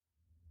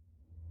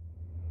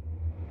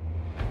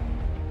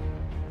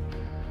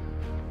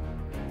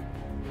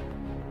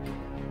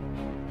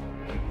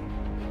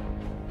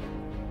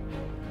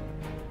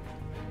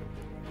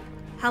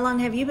How long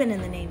have you been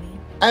in the Navy?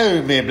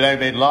 Oh, me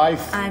blowed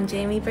life. I'm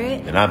Jamie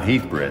Britt. And I'm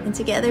Heath Britt. And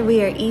together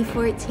we are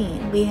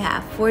E14. We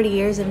have 40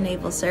 years of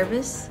naval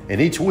service.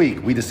 And each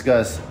week we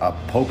discuss a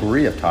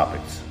potpourri of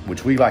topics,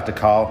 which we like to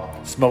call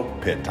smoke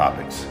pit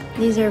topics.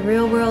 These are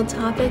real world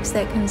topics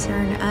that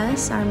concern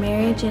us, our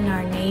marriage, and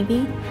our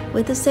Navy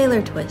with a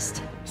sailor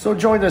twist. So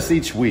join us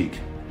each week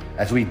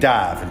as we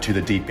dive into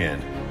the deep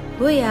end.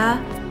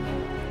 Booyah!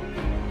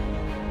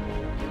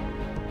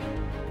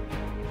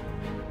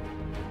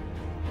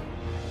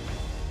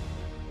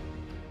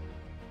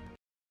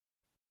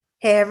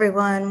 Hey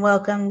everyone,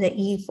 welcome to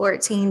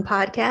E14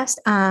 podcast.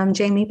 I'm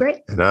Jamie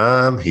Britt. And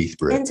I'm Heath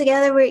Britt. And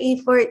together we're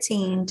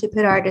E14. To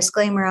put our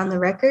disclaimer on the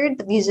record,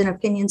 the views and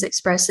opinions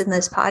expressed in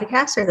this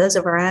podcast are those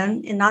of our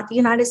own and not the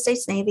United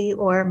States Navy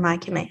or my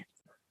command.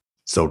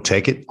 So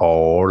take it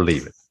or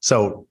leave it.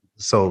 So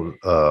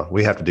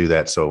we have to do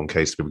that. So in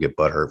case people get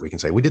butthurt, we can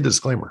say we did the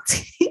disclaimer.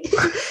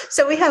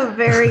 So we have a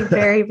very,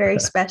 very, very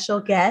special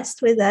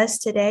guest with us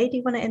today. Do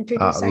you want to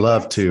introduce? I'd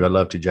love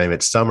to, Jamie.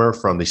 It's Summer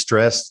from the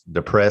Stressed,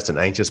 Depressed, and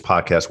Anxious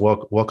podcast.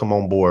 Welcome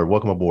on board.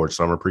 Welcome aboard,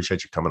 Summer.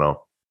 Appreciate you coming on.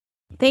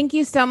 Thank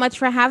you so much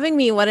for having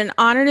me. What an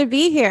honor to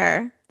be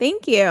here.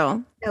 Thank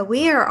you.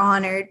 We are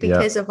honored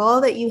because of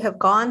all that you have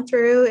gone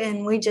through,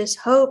 and we just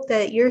hope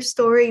that your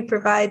story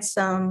provides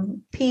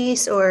some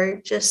peace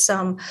or just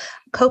some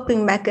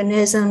coping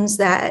mechanisms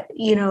that,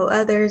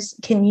 others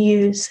can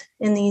use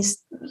in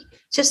these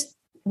just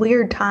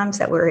weird times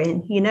that we're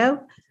in,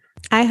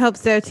 I hope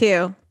so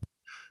too.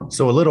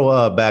 So a little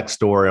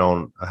backstory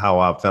on how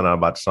I found out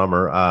about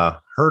Summer. I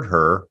heard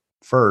her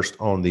first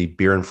on the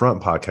Beer in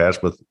Front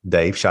podcast with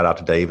Dave. Shout out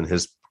to Dave and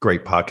his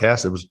great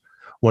podcast. It was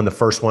one of the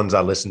first ones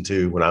I listened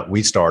to when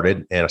we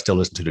started, and I still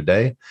listen to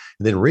today.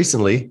 And then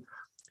recently,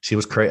 she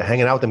was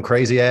hanging out with them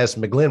crazy ass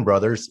McGlynn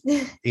brothers,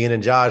 Ian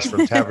and Josh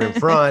from Tavern in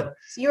Front.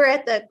 So you were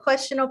at the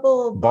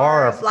questionable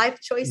bar of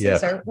life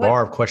choices, or what?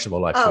 Bar of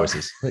questionable life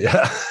choices.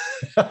 Yeah.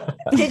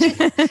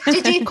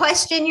 Did you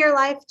question your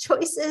life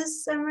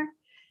choices, Summer?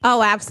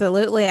 Oh,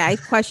 absolutely. I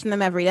question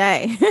them every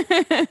day.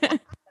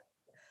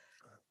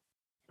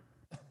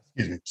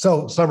 Excuse me.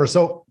 So Summer,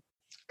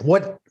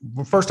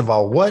 first of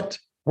all,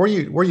 where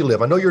you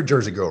live? I know you're a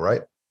Jersey girl,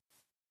 right?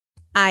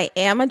 I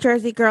am a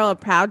Jersey girl, a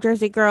proud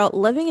Jersey girl,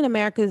 living in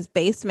America's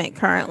basement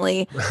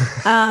currently,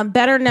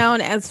 better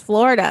known as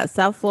Florida,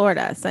 South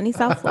Florida, sunny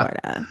South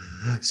Florida.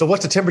 So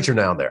what's the temperature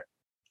now there?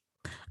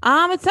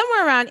 It's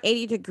somewhere around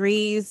 80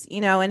 degrees,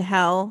 in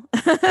hell.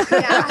 No,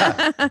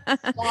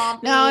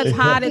 it's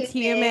hot. It's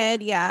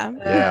humid. Yeah.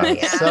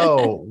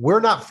 So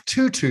we're not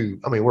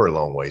we're a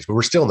long ways, but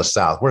we're still in the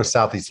South. We're in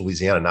Southeast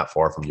Louisiana, not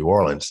far from New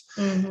Orleans.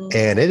 Mm-hmm.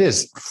 And it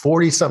is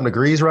 40 something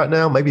degrees right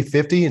now, maybe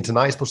 50. And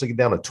tonight's supposed to get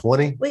down to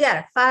 20. We got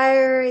a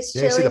fire. It's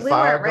chilly. We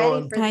weren't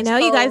ready for this. I know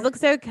you guys look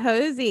so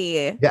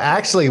cozy. Yeah,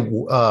 actually,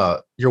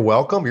 you're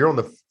welcome. You're on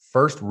the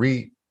first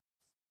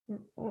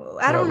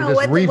I don't know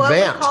what we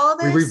call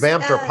this. We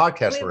revamped our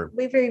podcast room.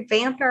 We've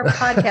revamped our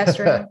podcast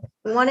room.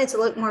 We wanted to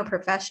look more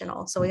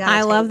professional, so we got.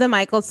 I love the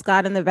Michael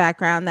Scott in the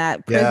background.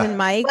 That prison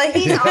Mike. But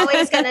he's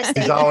always going to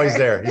stay. He's always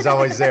there. He's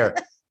always there.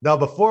 No,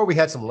 before we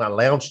had some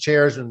lounge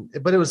chairs,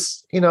 but it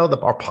was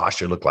our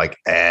posture looked like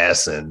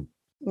ass, and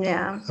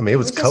it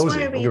was cozy.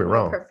 Don't get me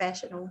wrong.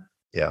 Professional.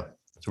 Yeah,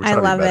 so I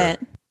love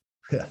it.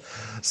 Yeah.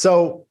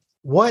 So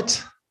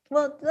what?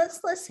 Well,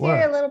 let's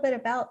hear a little bit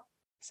about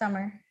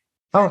Summer.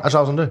 Oh, that's what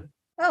I was gonna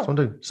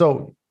do.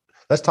 So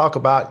let's talk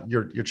about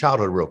your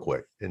childhood real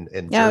quick. In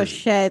oh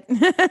shit!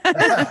 Well,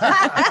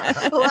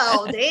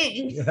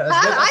 dang!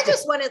 I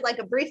just wanted like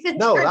a brief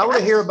introduction. No, I want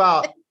to hear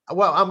about.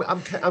 Well,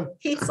 I'm.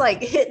 He's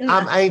like hitting.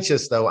 I'm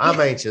anxious though. I'm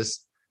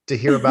anxious to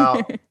hear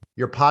about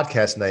your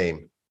podcast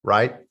name,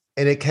 right?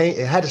 And it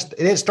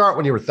didn't start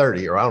when you were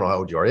 30, or I don't know how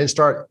old you are. It didn't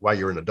start while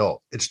you were an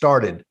adult. It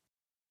starts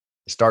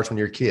when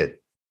you're a kid.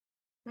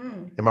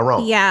 Am I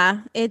wrong? Yeah,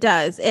 it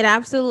does. It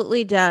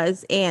absolutely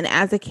does. And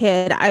as a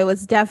kid, I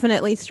was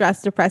definitely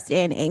stressed, depressed,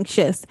 and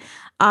anxious.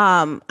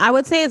 I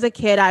would say as a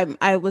kid,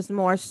 I was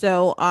more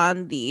so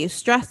on the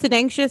stressed and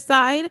anxious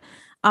side.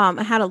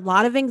 I had a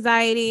lot of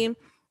anxiety.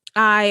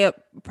 I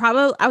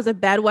was a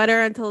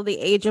bedwetter until the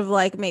age of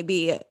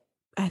maybe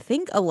I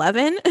think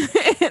 11.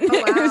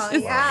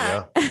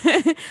 Yeah.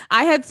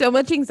 I had so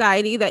much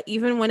anxiety that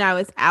even when I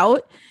was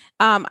out,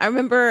 I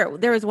remember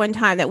there was one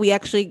time that we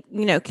actually,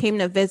 came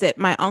to visit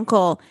my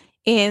uncle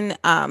in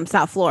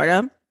South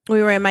Florida.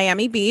 We were in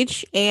Miami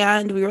Beach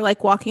and we were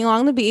walking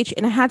along the beach,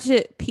 and I had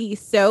to pee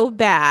so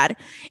bad.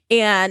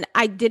 And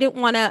I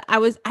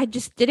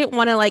just didn't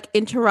want to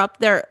interrupt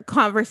their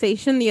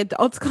conversation, the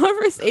adults'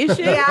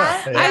 conversation.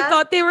 I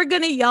thought they were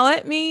going to yell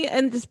at me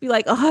and just be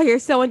like, oh, you're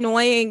so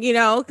annoying,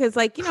 because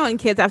when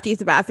kids have to use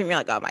the bathroom, you're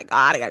like, oh my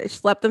God, I got to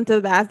schlep them to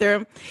the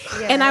bathroom.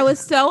 Yeah. And I was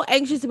so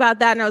anxious about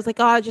that. And I was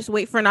like, oh, I'll just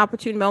wait for an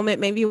opportune moment.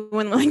 Maybe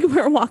when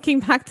we're walking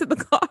back to the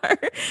car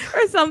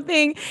or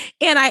something.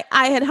 And I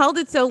had held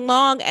it so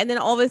long. And then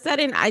all of a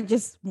sudden I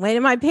just went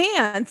in my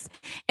pants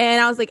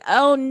and I was like,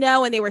 oh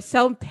no. And they were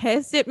so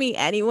pissed at me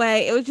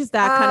anyway. It was just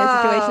that kind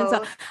of situation.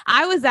 So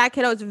I was that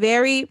kid. I was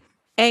very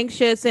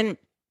anxious, and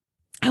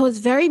I was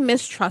very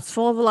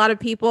mistrustful of a lot of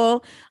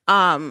people.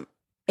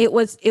 It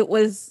was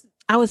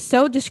I was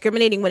so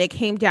discriminating when it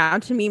came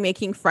down to me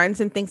making friends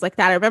and things like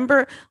that. I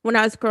remember when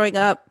I was growing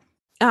up,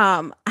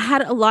 I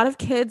had a lot of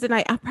kids and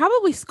I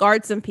probably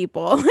scarred some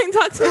people. I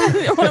talked to that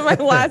in one of my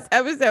last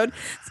episodes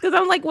because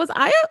I'm like, was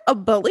I a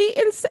bully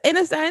in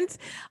a sense?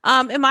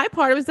 Am I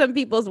part of some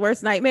people's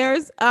worst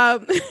nightmares?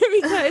 Because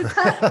when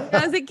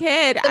I was a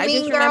kid, I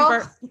just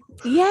remember.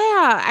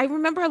 Yeah, I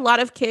remember a lot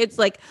of kids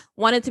like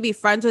wanted to be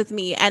friends with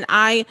me, and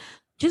I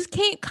just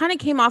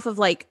came off of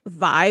like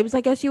vibes,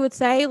 I guess you would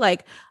say.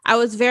 Like I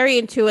was very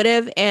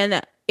intuitive,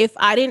 and if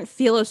I didn't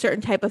feel a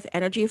certain type of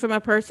energy from a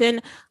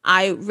person,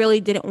 I really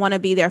didn't want to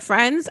be their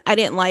friends. I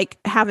didn't like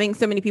having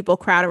so many people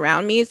crowd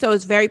around me. So I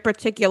was very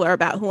particular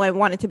about who I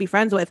wanted to be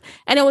friends with.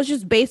 And it was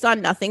just based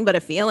on nothing but a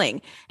feeling.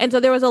 And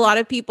so there was a lot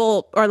of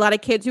people or a lot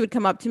of kids who would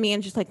come up to me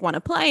and just like want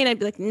to play. And I'd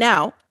be like,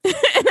 no. And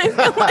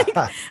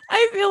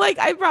I feel like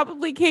I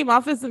probably came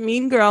off as a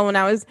mean girl when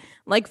I was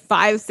like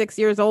 5, 6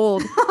 years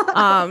old.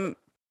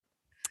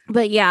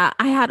 But yeah,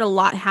 I had a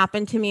lot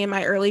happen to me in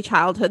my early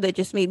childhood that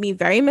just made me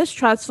very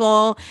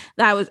mistrustful,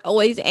 that I was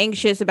always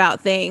anxious about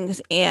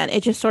things, and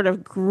it just sort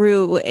of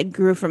grew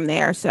from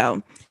there.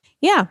 So,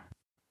 yeah.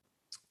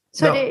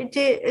 So,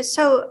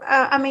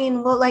 I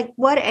mean, well, like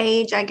what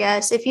age, I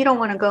guess, if you don't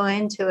want to go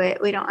into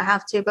it, we don't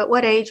have to, but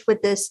what age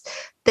would this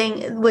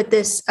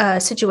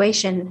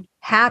situation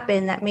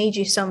happen that made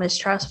you so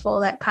mistrustful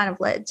that kind of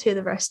led to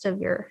the rest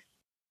of your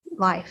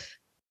life?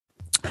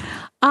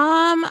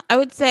 I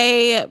would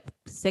say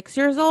 6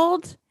 years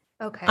old.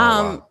 Okay.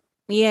 Wow.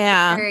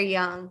 Yeah. Very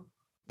young.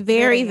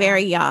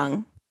 Very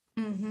young.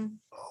 Mm-hmm.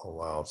 Oh,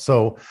 wow.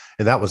 So,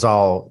 and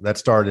that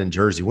started in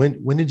Jersey.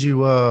 When did you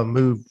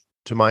move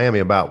to Miami?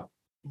 About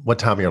what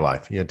time of your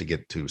life? You had to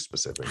get too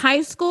specific.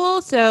 High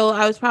school. So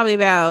I was probably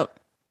about,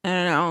 I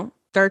don't know,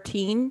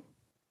 13.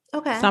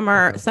 Okay.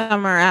 Summer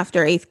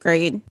after 8th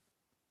grade.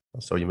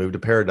 So you moved to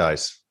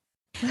Paradise.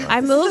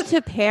 I moved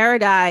to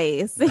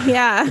Paradise.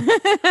 Yeah.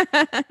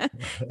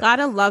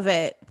 Gotta love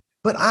it.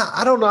 But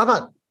I don't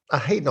know. I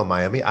hate no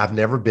Miami. I've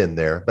never been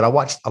there, but I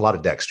watched a lot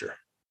of Dexter.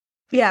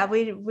 Yeah,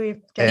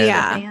 we've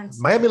fans.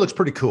 Miami looks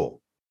pretty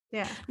cool.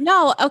 Yeah.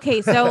 No,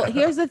 okay. So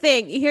here's the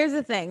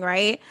thing,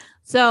 right?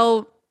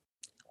 So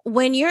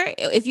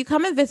if you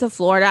come and visit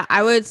Florida,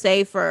 I would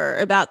say for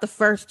about the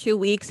first 2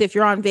 weeks, if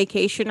you're on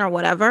vacation or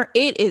whatever,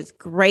 it is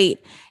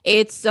great.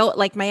 It's so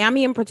like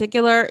Miami in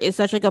particular is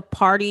such like a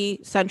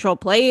party central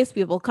place.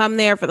 People come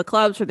there for the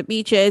clubs, for the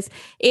beaches.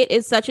 It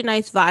is such a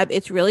nice vibe.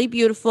 It's really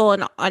beautiful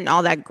and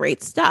all that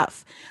great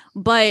stuff.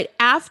 But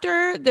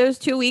after those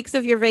 2 weeks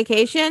of your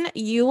vacation,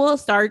 you will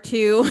start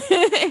to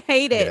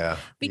hate it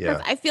because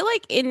I feel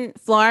like in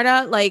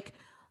Florida, like,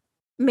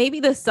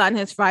 maybe the sun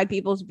has fried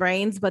people's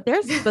brains, but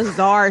there's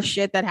bizarre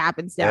shit that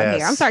happens down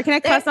here. I'm sorry, can I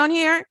cuss on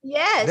here?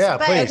 Yes. Yeah,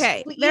 but please.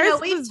 Okay. We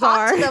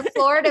talked to the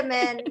Florida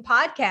Men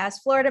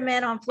podcast, Florida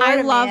Men on Florida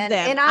I love Men,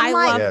 them. and I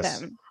love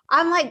them.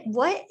 I'm like,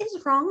 what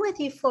is wrong with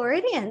you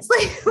Floridians?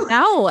 Like,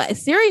 no,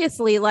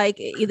 seriously, like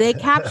they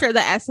capture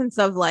the essence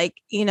of like,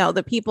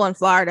 the people in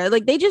Florida.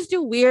 Like they just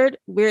do weird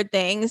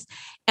things.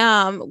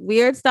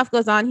 Weird stuff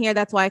goes on here.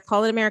 That's why I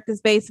call it America's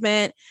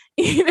basement,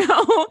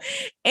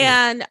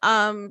 and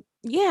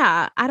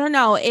yeah, I don't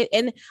know.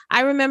 And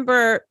I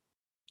remember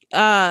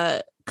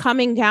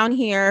coming down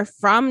here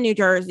from New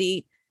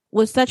Jersey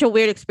was such a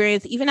weird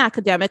experience, even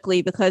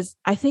academically, because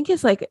I think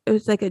it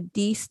was like a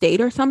D state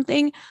or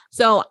something.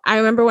 So I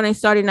remember when I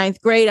started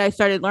 9th grade, I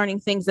started learning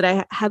things that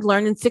I had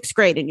learned in 6th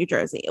grade in New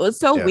Jersey. It was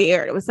so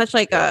weird. It was such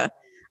like a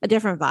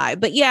different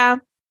vibe. But yeah,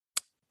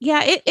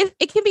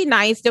 it can be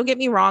nice. Don't get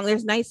me wrong.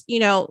 There's nice,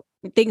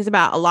 things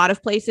about a lot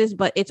of places,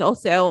 but it's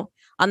also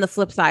on the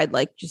flip side,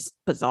 like just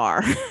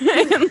bizarre.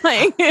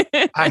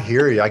 Like, I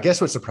hear you. I guess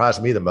what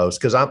surprised me the most,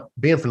 because I'm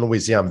being from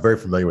Louisiana, I'm very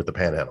familiar with the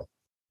Panhandle.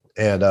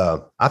 And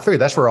I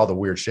figured that's where all the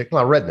weird shit,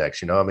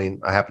 rednecks, I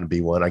mean, I happen to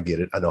be one. I get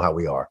it. I know how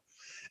we are.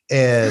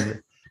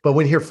 But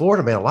when you hear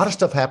Florida, man, a lot of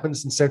stuff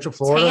happens in Central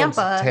Florida,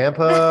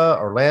 Tampa,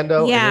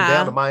 Orlando, and then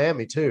down to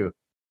Miami too.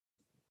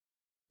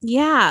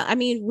 Yeah, I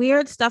mean,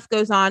 weird stuff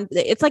goes on.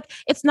 It's like,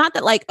 it's not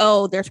that like,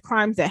 oh, there's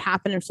crimes that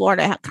happen in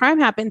Florida. Crime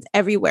happens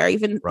everywhere,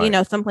 even,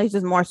 some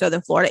places more so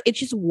than Florida. It's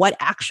just what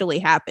actually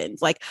happens.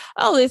 Like,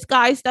 oh, this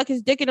guy stuck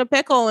his dick in a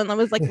pickle and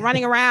was like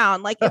running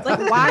around. Like, it's like,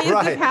 why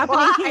is this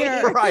happening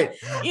here? Right.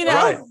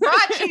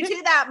 Brought you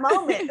to that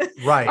moment.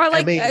 Right. Or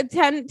like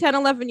 10,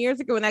 11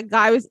 years ago when that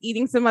guy was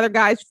eating some other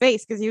guy's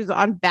face because he was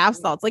on bath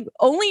salts. Like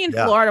only in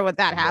Florida would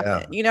that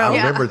happen, I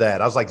remember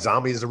that. I was like,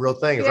 zombies is a real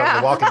thing. It's like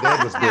The Walking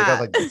Dead was big.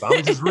 I was like,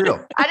 zombies is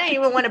real. I didn't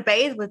even want to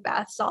bathe with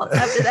bath salts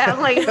after that.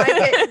 I'm like, it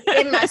might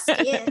get in my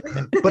skin.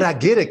 But I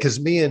get it, because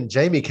me and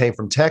Jamie came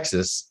from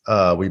Texas.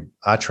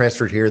 I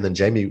transferred here, and then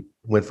Jamie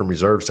went from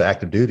reserves to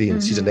active duty,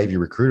 and she's a Navy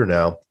recruiter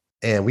now.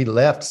 And we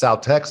left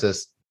South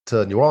Texas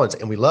to New Orleans,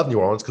 and we love New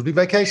Orleans because we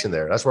vacation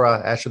there. That's where I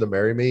asked her to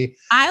marry me.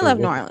 I love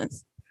New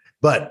Orleans.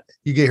 But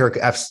you get her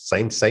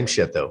same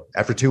shit though.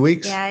 After 2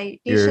 weeks,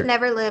 you should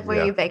never live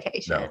where you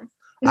vacation.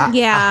 No.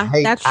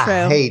 That's true.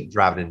 I hate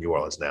driving in New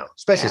Orleans now,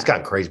 especially it's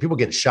gotten crazy. People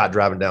getting shot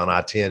driving down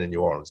I-10 in New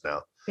Orleans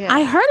now. Yeah.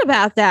 I heard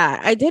about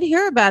that. I did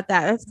hear about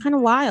that. That's kind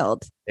of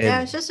wild. And Yeah,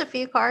 it was just a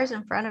few cars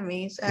in front of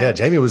me. So. yeah,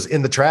 Jamie was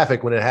in the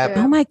traffic when it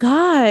happened. Oh my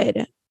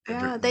God.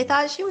 Yeah, they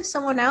thought she was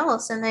someone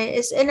else, and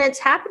it's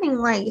happening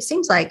like it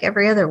seems like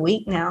every other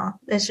week now.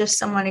 It's just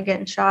someone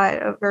getting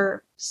shot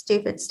over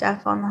stupid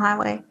stuff on the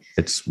highway.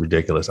 It's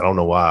ridiculous. I don't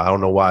know why. I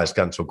don't know why it's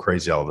gotten so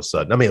crazy all of a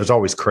sudden. I mean, it was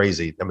always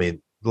crazy. I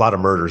mean, a lot of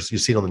murders you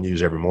see it on the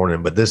news every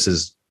morning, but this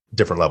is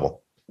different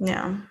level.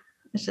 Yeah,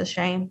 it's a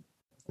shame.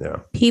 Yeah,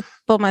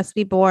 People must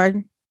be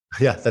bored.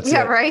 yeah, that's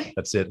Yeah, it. right.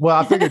 That's it. Well,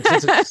 I figured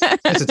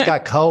since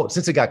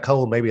it got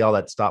cold, maybe all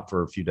that stopped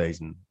for a few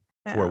days and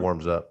before it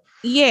warms up.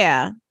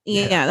 Yeah,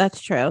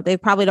 that's true. They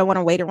probably don't want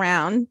to wait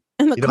around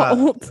in the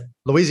cold.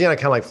 Louisiana,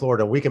 kind of like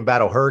Florida, we can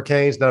battle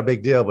hurricanes, not a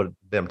big deal, but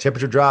them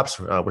temperature drops,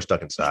 we're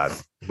stuck inside.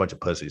 A bunch of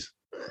pussies.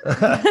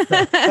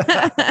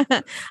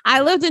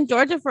 I lived in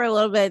Georgia for a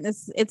little bit.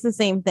 It's the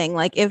same thing.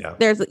 Like if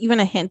there's even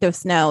a hint of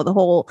snow, the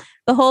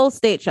whole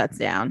state shuts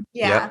down.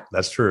 Yeah, yep,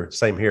 that's true.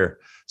 Same here.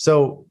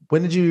 So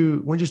when did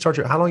you start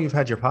how long you've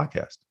had your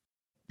podcast?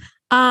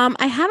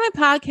 I had my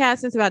podcast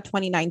since about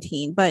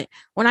 2019, but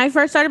when I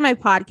first started my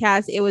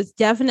podcast, it was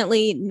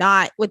definitely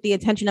not with the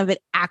intention of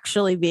it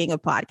actually being a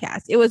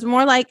podcast. It was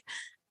more like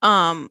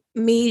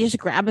me just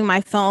grabbing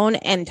my phone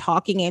and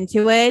talking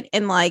into it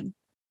and like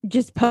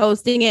just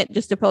posting it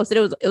just to post it.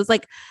 It was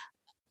like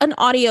an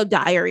audio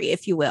diary,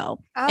 if you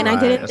will. Oh, and I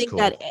didn't think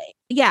that,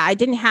 I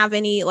didn't have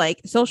any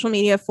like social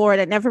media for it.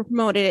 I never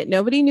promoted it.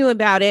 Nobody knew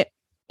about it.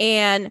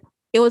 And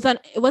it wasn't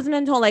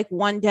until like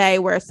one day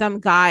where some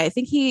guy, I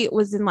think he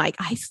was in like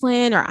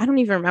Iceland or I don't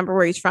even remember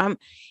where he's from.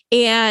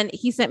 And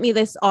he sent me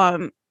this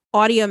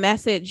audio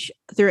message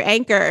through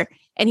Anchor.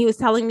 And he was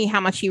telling me how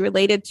much he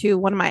related to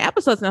one of my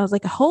episodes. And I was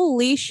like,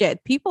 holy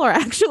shit, people are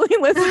actually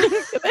listening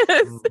to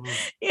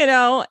this,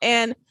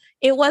 and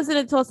it wasn't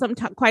until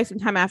quite some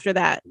time after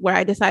that where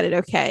I decided,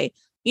 okay,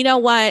 you know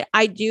what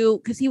I do?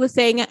 Because he was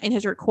saying in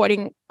his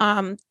recording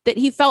that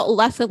he felt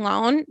less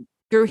alone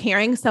through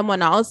hearing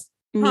someone else,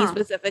 me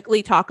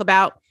specifically, talk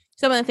about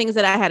some of the things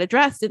that I had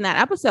addressed in that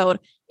episode.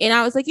 And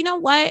I was like, you know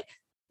what?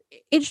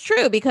 It's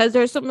true, because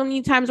there's so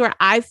many times where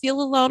I feel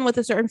alone with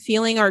a certain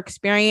feeling or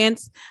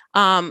experience.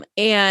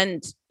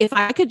 And if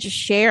I could just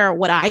share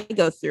what I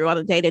go through on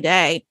a day to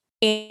day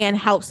and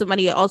help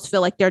somebody else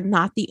feel like they're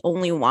not the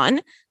only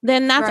one,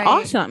 then that's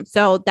awesome.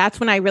 So that's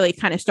when I really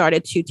kind of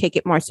started to take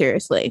it more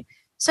seriously.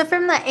 So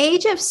from the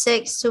age of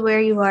 6 to where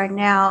you are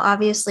now,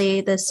 obviously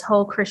this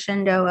whole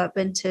crescendo up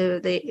into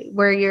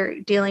where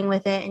you're dealing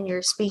with it and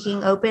you're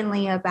speaking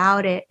openly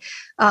about it.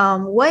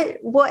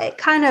 What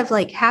kind of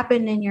like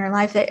happened in your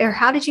life or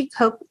how did you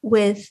cope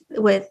with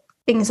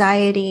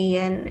anxiety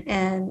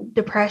and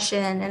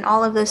depression and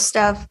all of this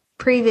stuff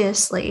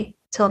previously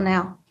till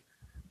now?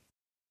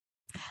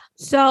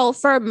 So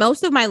for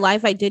most of my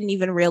life, I didn't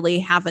even really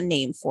have a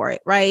name for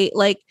it, right?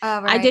 Like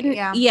I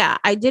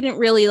didn't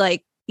really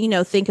like,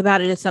 think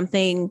about it as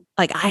something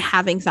like I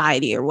have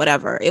anxiety or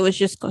whatever. It was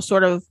just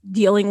sort of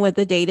dealing with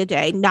the day to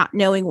day, not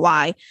knowing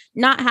why,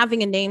 not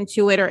having a name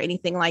to it or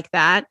anything like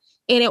that.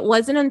 And it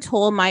wasn't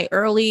until my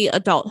early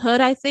adulthood,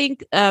 I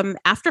think,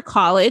 after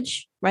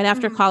college, right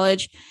after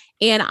college,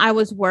 and I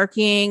was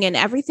working and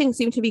everything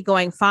seemed to be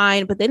going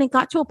fine. But then it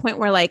got to a point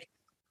where like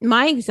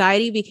my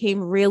anxiety became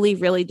really,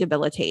 really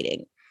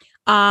debilitating.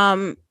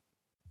 And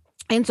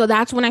so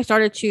that's when I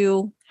started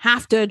to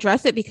have to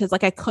address it, because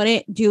like I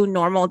couldn't do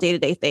normal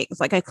day-to-day things.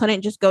 Like I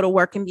couldn't just go to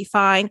work and be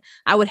fine.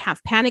 I would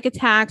have panic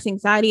attacks,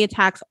 anxiety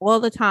attacks all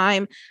the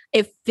time.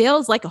 It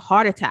feels like a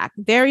heart attack,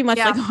 very much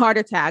like a heart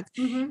attack.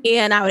 Mm-hmm.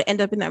 And I would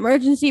end up in the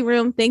emergency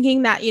room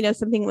thinking that,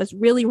 something was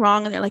really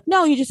wrong. And they're like,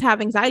 no, you just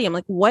have anxiety. I'm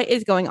like, what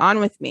is going on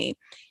with me?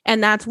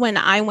 And that's when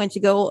I went to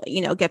go,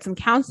 get some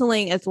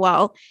counseling as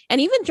well.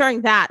 And even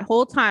during that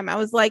whole time, I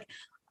was like,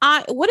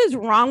 what is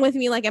wrong with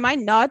me? Like, am I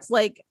nuts?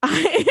 Like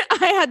I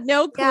had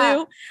no clue.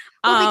 Yeah.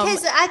 Well,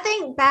 because I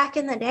think back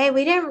in the day,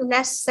 we didn't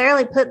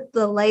necessarily put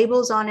the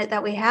labels on it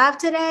that we have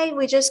today.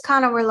 We just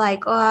kind of were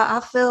like, oh,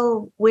 I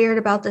feel weird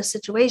about this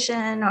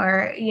situation,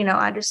 or,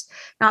 I just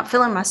not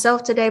feeling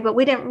myself today, but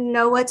we didn't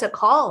know what to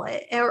call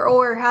it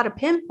or how to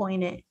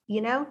pinpoint it,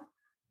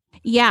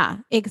 Yeah,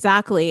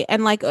 exactly.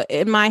 And like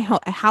in my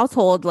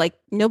household, like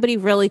nobody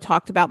really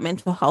talked about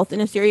mental health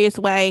in a serious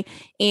way.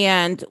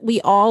 And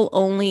I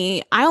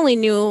only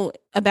knew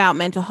about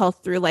mental health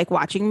through like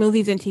watching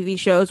movies and TV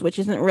shows, which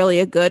isn't really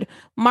a good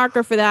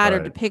marker for that or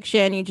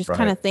depiction. You just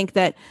kind of think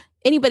that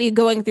anybody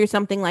going through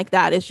something like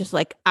that is just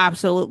like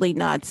absolutely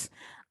nuts.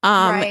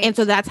 And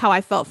so that's how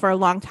I felt for a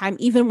long time.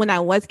 Even when I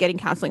was getting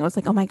counseling, I was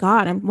like, oh my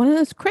God, I'm one of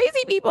those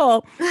crazy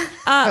people.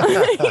 And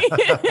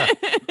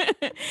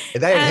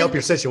that didn't help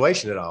your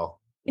situation at all.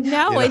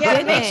 No, it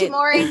didn't. It makes you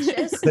more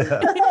anxious.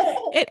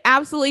 It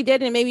absolutely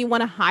did. And it made me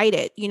want to hide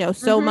it,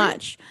 so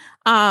much.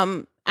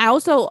 I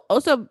also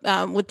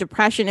with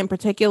depression in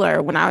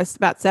particular, when I was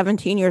about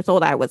 17 years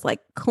old, I was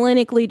like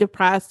clinically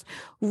depressed,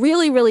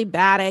 really, really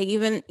bad. I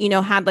even,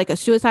 had like a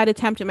suicide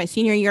attempt in my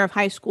senior year of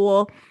high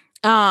school.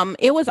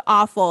 It was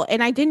awful.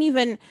 And I didn't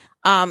even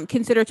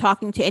consider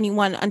talking to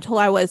anyone until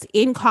I was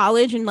in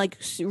college and like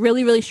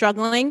really, really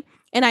struggling.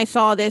 and I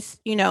saw this,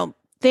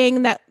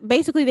 thing that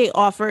basically they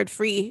offered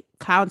free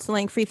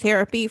counseling, free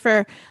therapy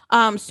for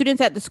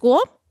students at the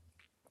school.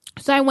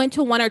 So I went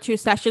to one or two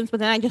sessions, but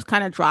then I just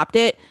kind of dropped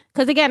it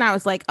because again, I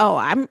was like, "Oh,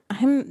 I'm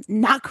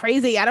not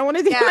crazy. I don't want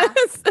to do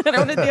this. I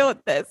don't want to deal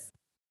with this."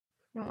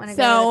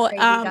 So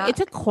it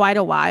took quite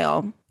a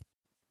while.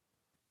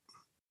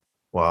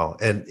 Wow.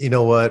 And you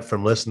know what?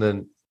 From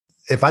listening,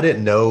 if I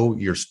didn't know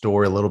your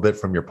story a little bit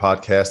from your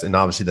podcast and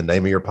obviously the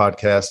name of your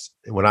podcast,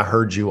 when I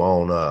heard you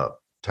on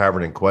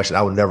Tavern in Question,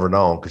 I would never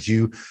known because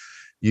you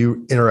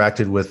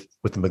interacted with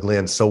the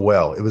McGlynn so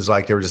well. It was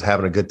like they were just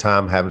having a good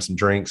time, having some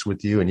drinks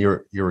with you, and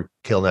you were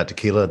killing that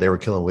tequila. They were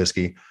killing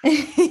whiskey,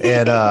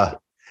 and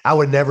I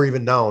would never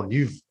even known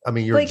your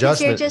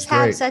adjustment. You just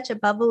have such a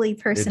bubbly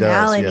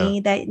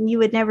personality that you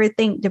would never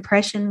think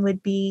depression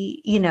would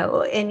be,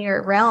 in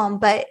your realm.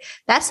 But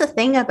that's the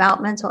thing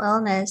about mental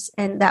illness,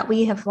 and that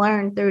we have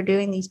learned through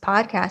doing these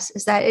podcasts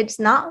is that it's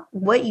not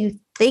what you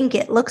think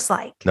it looks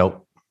like.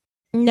 Nope.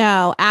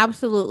 No,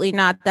 absolutely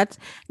not. That's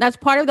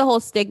part of the whole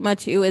stigma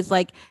too, is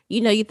like,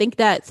 you think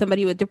that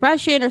somebody with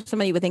depression or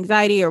somebody with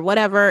anxiety or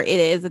whatever it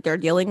is that they're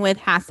dealing with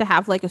has to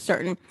have like a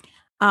certain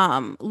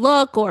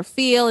look or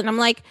feel. And I'm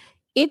like,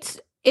 it's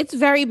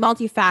very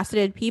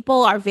multifaceted.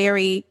 People are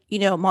very,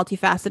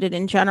 multifaceted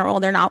in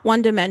general. They're not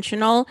one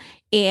dimensional.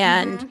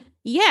 And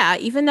yeah,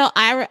 even though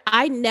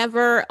I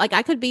never, like,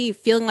 I could be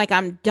feeling like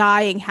I'm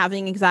dying,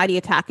 having anxiety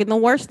attack. And the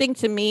worst thing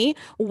to me,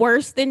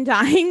 worse than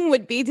dying,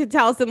 would be to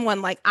tell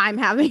someone like I'm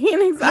having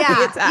an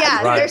anxiety attack.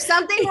 Yeah, right. There's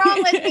something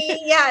wrong with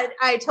me. Yeah,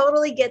 I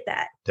totally get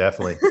that.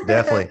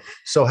 Definitely.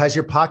 So has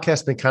your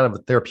podcast been kind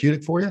of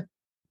therapeutic for you?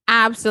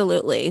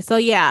 Absolutely. So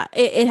yeah,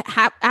 it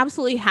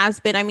absolutely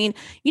has been. I mean,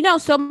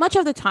 so much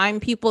of the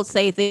time people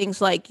say things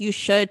like you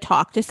should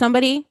talk to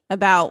somebody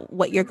about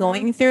what you're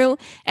going through.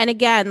 And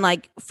again,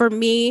 like for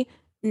me,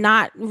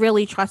 not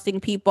really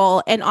trusting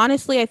people. And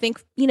honestly, I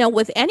think,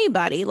 with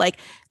anybody, like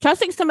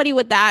trusting somebody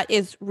with that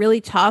is really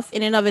tough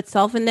in and of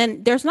itself. And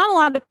then there's not a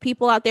lot of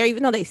people out there,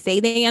 even though they say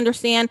they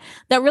understand,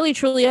 that really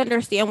truly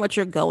understand what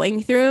you're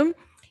going through.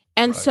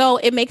 And so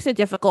it makes it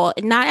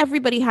difficult. Not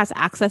everybody has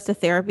access to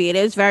therapy. It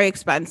is very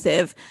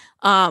expensive.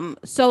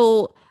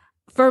 So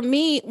for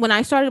me, when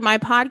I started my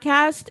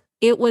podcast,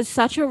 it was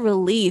such a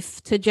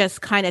relief to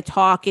just kind of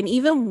talk. And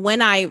even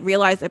when I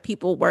realized that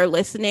people were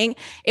listening,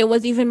 it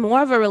was even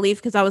more of a relief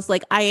because I was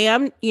like, I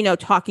am,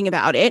 talking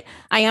about it.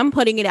 I am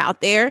putting it out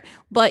there.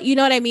 But you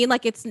know what I mean?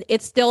 Like it's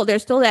still,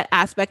 there's still that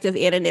aspect of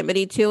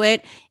anonymity to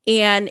it.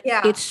 And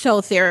it's so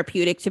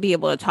therapeutic to be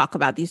able to talk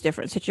about these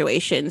different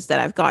situations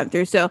that I've gone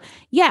through. So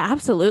yeah,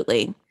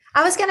 absolutely.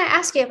 I was going to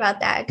ask you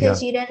about that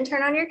because you didn't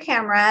turn on your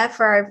camera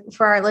for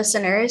our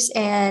listeners,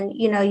 and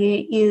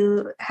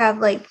you have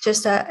like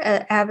just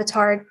a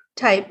avatar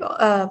type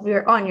of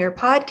on your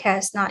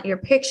podcast, not your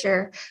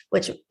picture,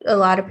 which a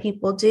lot of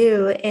people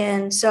do.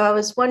 And so I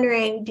was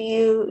wondering, do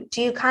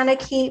you kind of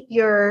keep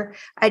your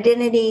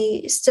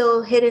identity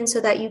still hidden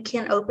so that you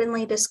can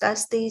openly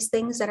discuss these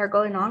things that are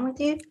going on with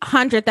you?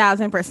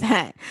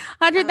 100,000%.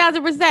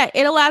 100,000%.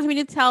 It allows me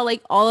to tell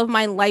like all of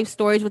my life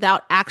stories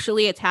without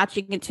actually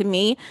attaching it to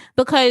me,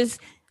 because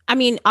I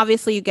mean,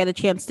 obviously you get a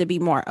chance to be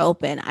more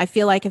open. I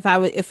feel like if I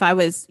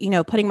was,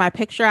 putting my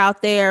picture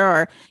out there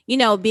or,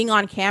 being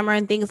on camera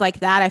and things like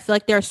that, I feel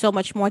like there's so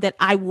much more that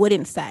I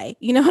wouldn't say.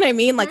 You know what I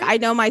mean? Like I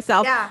know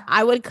myself,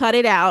 I would cut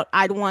it out.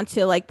 I'd want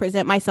to like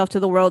present myself to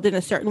the world in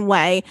a certain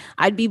way.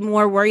 I'd be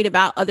more worried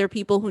about other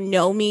people who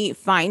know me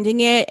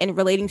finding it and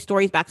relating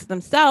stories back to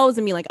themselves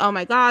and be like, oh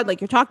my God, like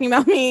you're talking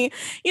about me.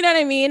 You know what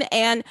I mean?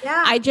 And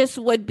I just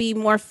would be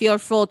more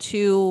fearful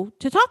to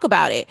talk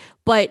about it.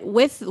 But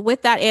with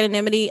that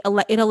anonymity,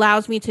 it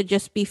allows me to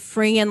just be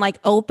free and like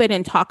open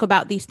and talk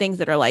about these things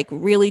that are like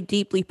really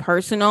deeply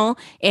personal.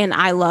 And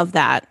I love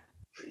that.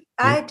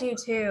 I do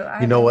too.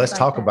 Let's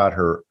talk about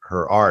her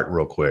art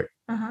real quick.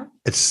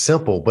 It's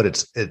simple, but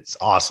it's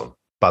awesome.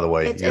 By the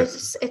way, it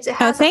has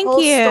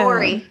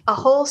a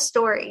whole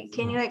story.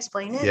 Can you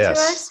explain it to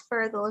us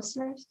for the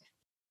listeners?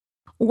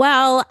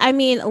 Well, I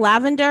mean,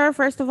 lavender,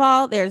 first of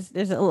all, there's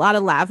a lot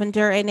of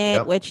lavender in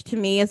it, which to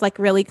me is like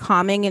really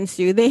calming and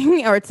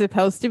soothing, or it's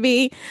supposed to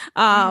be.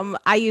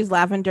 I use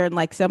lavender in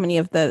like so many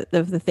of the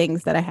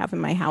things that I have in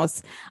my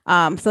house.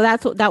 So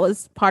that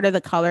was part of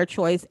the color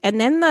choice. And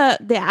then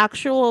the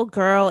actual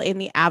girl in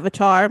the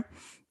avatar,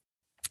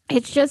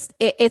 it's just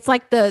it's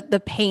like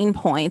the pain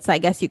points, I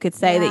guess you could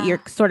say, that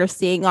you're sort of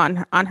seeing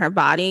on her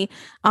body,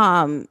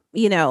 and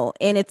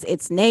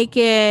it's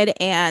naked,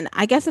 and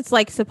I guess it's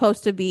like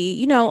supposed to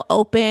be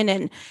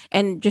open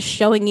and just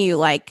showing you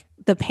like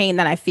the pain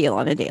that I feel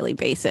on a daily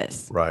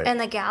basis. Right. And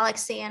the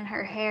galaxy in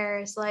her hair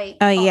is like,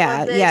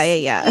 yeah.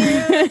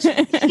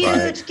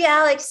 Huge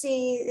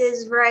galaxy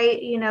is right,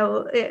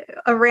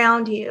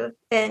 around you.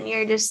 And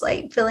you're just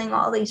like feeling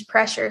all these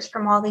pressures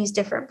from all these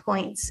different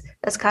points.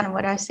 That's kind of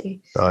what I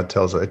see. It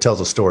tells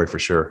a story for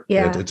sure.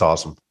 Yeah. It's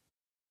awesome.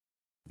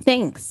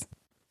 Thanks.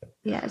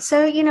 Yeah.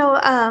 So,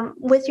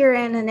 with your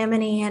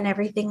anonymity and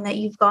everything that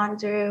you've gone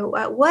through,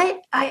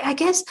 what I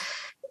guess,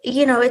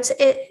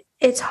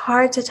 it's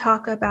hard to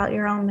talk about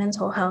your own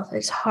mental health.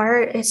 It's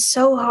hard. It's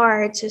so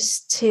hard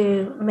just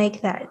to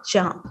make that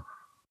jump.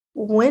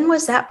 When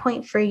was that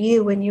point for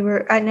you when you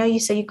were, I know you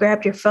said you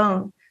grabbed your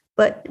phone,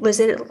 but was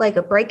it like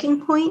a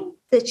breaking point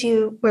that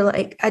you were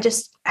like, I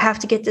just have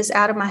to get this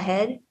out of my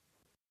head?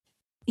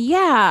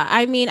 Yeah,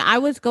 I mean, I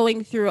was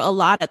going through a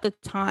lot at the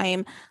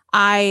time.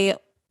 I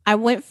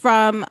went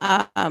from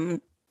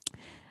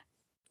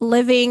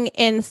living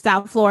in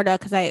South Florida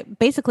because I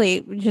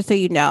basically, just so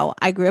you know,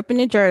 I grew up in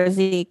New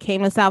Jersey,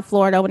 came to South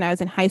Florida when I was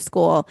in high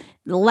school,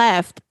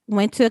 left,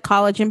 went to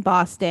college in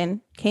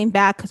Boston, came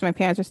back because my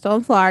parents were still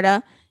in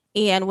Florida,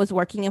 and was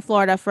working in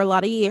Florida for a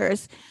lot of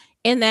years.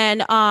 And then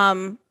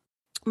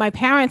my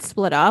parents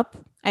split up.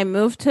 I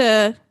moved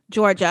to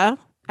Georgia.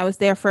 I was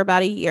there for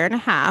about a year and a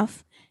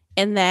half.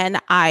 And then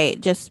I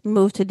just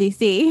moved to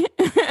DC.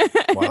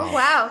 Wow.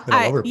 Wow.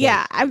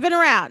 I've been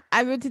around.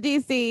 I moved to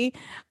DC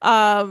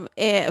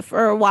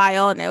for a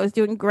while, and I was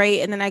doing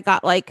great. And then I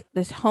got like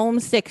this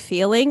homesick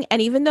feeling.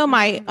 And even though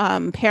my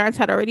parents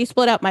had already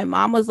split up, my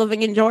mom was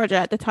living in Georgia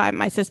at the time,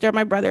 my sister and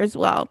my brother as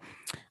well.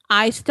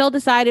 I still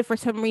decided for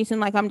some reason,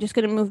 like, I'm just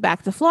going to move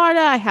back to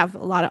Florida. I have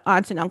a lot of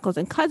aunts and uncles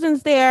and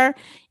cousins there.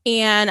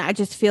 And I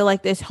just feel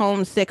like this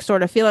homesick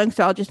sort of feeling.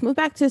 So I'll just move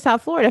back to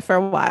South Florida for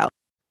a while.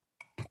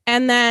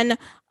 And then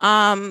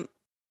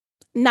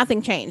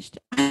nothing changed.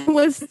 I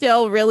was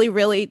still really,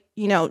 really,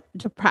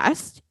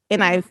 depressed.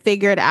 And I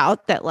figured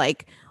out that,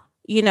 like,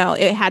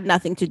 it had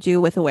nothing to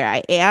do with where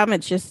I am.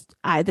 It's just,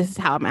 this is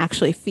how I'm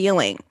actually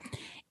feeling.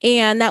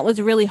 And that was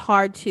really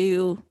hard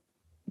to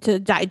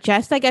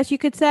digest, I guess you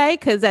could say,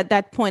 because at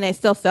that point I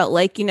still felt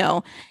like,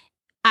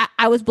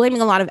 I was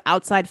blaming a lot of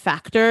outside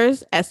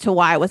factors as to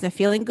why I wasn't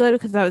feeling good,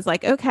 because I was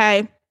like,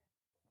 okay,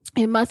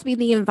 it must be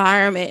the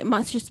environment. It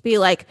must just be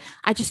like,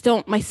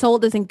 my soul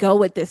doesn't go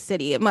with this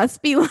city. It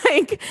must be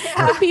like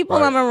the people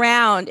I'm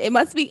around. It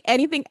must be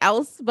anything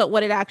else but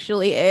what it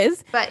actually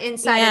is. But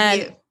inside of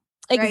you.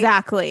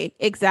 Right?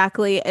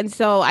 Exactly. And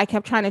so I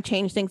kept trying to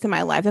change things in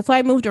my life. That's why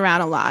I moved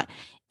around a lot.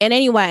 And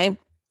anyway,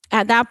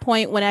 at that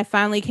point, when I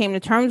finally came to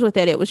terms with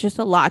it, it was just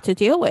a lot to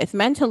deal with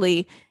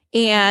mentally.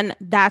 And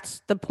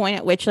that's the point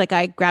at which, like,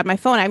 I grabbed my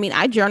phone. I mean,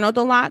 I journaled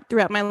a lot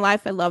throughout my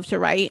life. I love to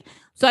write.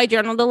 So I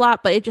journaled a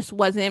lot, but it just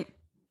wasn't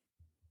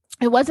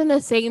the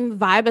same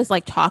vibe as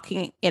like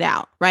talking it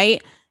out.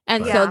 Right.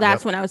 And so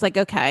that's when I was like,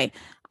 okay,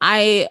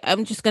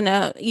 I'm just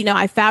gonna,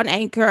 I found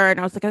Anchor, and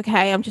I was like,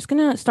 okay, I'm just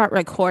gonna start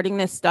recording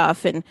this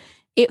stuff. And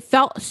it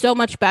felt so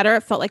much better.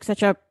 It felt like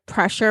such a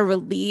pressure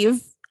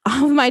relief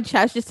off my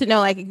chest, just to know,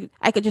 like,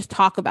 I could just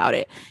talk about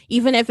it,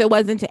 even if it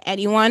wasn't to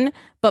anyone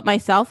but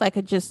myself. I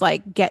could just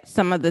like get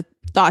some of the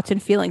thoughts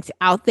and feelings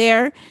out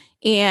there.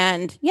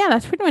 And yeah,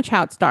 that's pretty much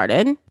how it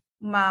started.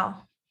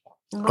 Wow.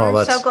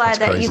 We're so glad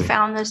that you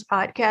found this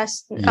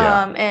podcast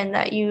and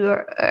that you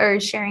are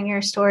sharing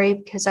your story,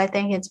 because I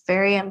think it's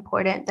very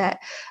important that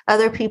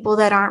other people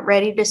that aren't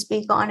ready to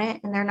speak on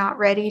it and they're not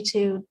ready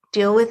to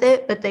deal with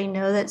it, but they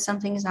know that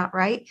something's not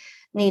right,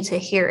 need to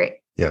hear it.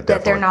 Yeah,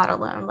 that they're not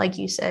alone, like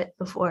you said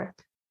before.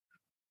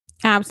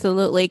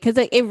 Absolutely. Because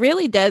it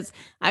really does.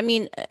 I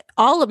mean,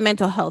 all of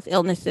mental health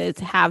illnesses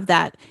have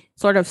that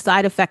sort of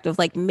side effect of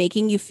like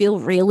making you feel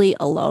really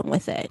alone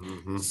with it.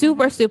 Mm-hmm.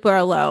 Super, super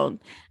alone.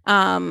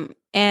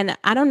 And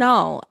I don't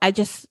know.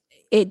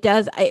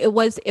 It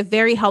was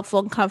very helpful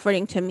and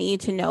comforting to me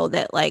to know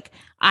that, like,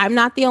 I'm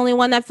not the only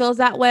one that feels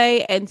that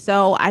way. And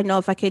so I know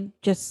if I could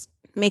just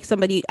make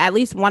somebody, at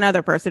least one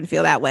other person,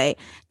 feel that way,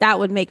 that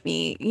would make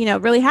me,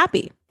 really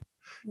happy.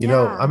 I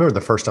remember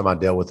the first time I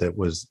dealt with it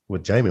was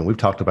with Jamie. We've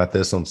talked about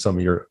this on some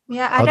of your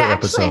other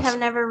episodes. I have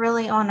never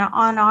really on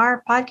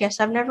our podcast,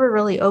 I've never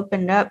really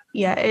opened up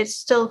yet. It's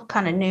still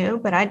kind of new,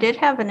 but I did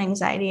have an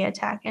anxiety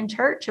attack in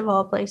church, of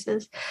all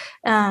places.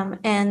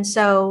 And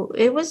so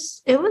it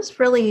was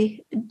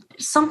really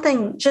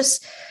something,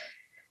 just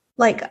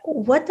like,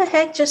 what the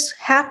heck just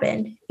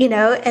happened,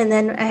 and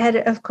then I had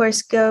to, of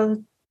course,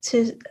 go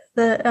to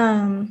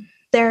the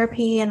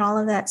therapy and all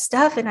of that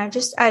stuff. And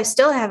I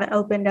still haven't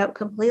opened up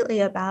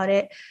completely about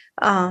it.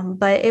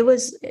 But it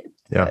was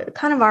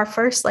kind of our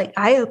first like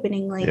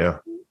eye-opening, like,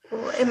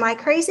 am I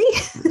crazy?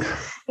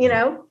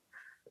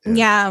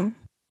 Yeah.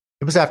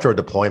 It was after a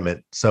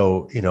deployment.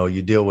 So,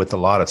 you deal with a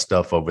lot of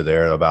stuff over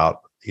there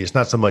about, it's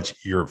not so much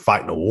you're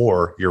fighting a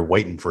war, you're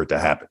waiting for it to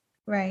happen.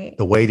 Right.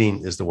 The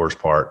waiting is the worst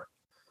part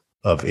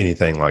of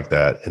anything like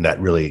that. And that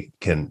really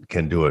can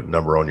do a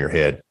number on your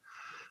head.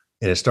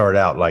 And it started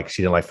out like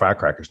she didn't like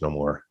firecrackers no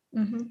more.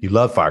 Mm-hmm. You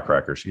love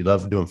firecrackers. You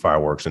love doing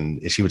fireworks.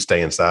 And she would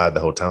stay inside the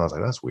whole time. I was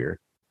like, that's weird.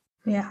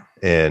 Yeah.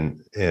 And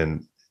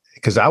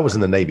because I was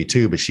in the Navy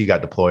too, but she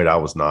got deployed. I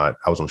was not.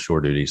 I was on shore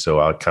duty. So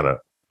I kind of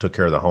took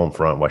care of the home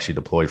front while she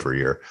deployed for a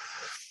year.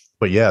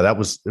 But yeah, it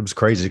was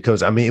crazy,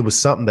 because, I mean, it was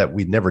something that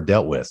we'd never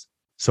dealt with.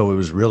 So it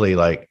was really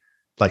like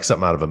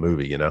something out of a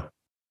movie,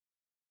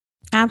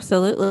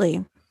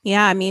 Absolutely.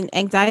 Yeah. I mean,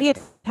 anxiety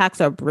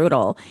attacks are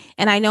brutal.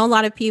 And I know a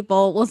lot of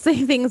people will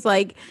say things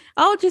like,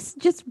 oh,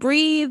 just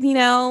breathe,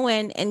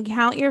 and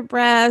count your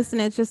breaths.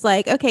 And it's just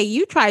like, okay,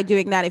 you try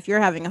doing that if you're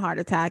having a heart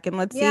attack, and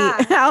let's see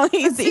how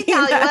easy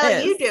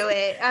well you do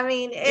it. I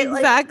mean,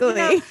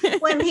 exactly.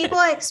 When people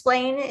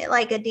explain it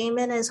like a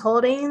demon is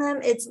holding them,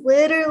 it's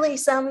literally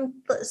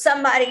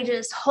somebody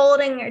just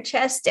holding your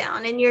chest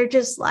down, and you're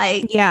just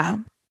like,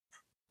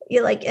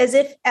 you're like as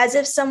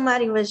if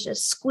somebody was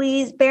just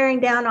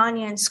bearing down on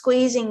you and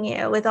squeezing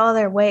you with all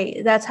their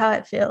weight. That's how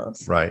it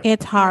feels. Right.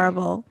 It's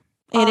horrible.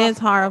 It is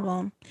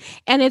horrible.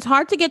 And it's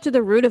hard to get to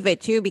the root of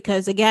it too,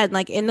 because again,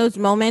 like in those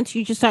moments,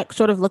 you just start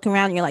sort of looking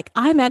around and you're like,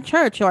 I'm at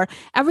church, or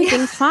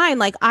everything's fine.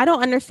 Like, I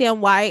don't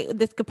understand why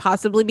this could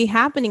possibly be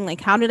happening.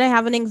 Like, how did I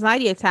have an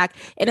anxiety attack?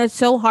 And it's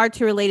so hard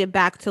to relate it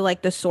back to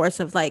like the source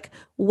of like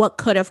what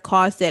could have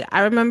caused it.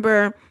 I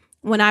remember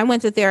when I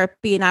went to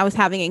therapy and I was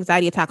having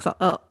anxiety attacks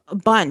a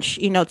bunch,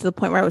 to the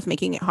point where I was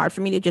making it hard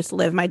for me to just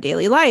live my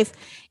daily life.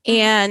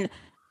 And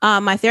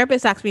my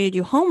therapist asked me to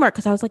do homework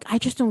because I was like, I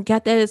just don't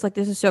get this. Like,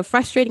 this is so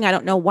frustrating. I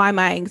don't know why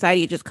my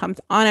anxiety just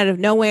comes on out of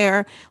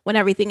nowhere when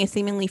everything is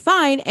seemingly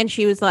fine. And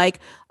she was like,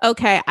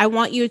 okay, I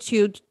want you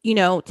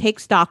to,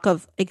 take stock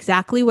of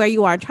exactly where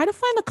you are and try to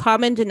find the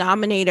common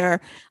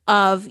denominator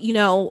of,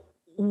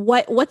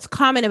 what's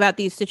common about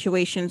these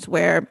situations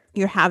where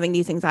you're having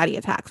these anxiety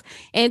attacks.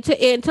 And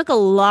it took a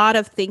lot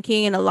of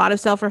thinking and a lot of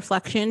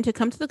self-reflection to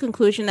come to the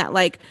conclusion that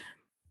like,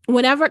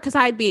 whenever, because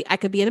I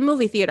could be in a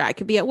movie theater, I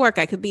could be at work,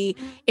 I could be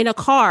in a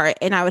car,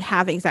 and I would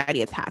have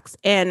anxiety attacks.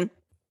 And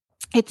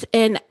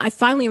I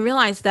finally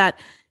realized that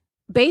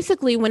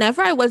basically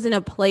whenever I was in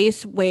a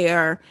place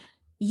where,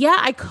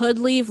 I could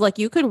leave, like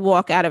you could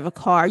walk out of a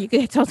car, you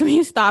could tell somebody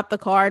to stop the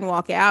car and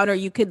walk out, or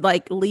you could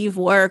like leave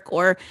work,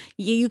 or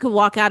you could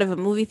walk out of a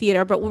movie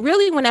theater. But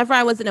really, whenever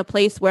I was in a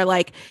place where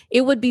like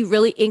it would be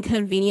really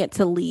inconvenient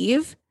to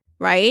leave,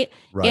 right?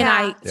 And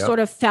I sort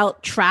of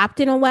felt trapped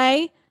in a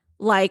way,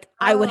 like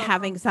I would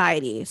have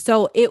anxiety.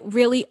 So it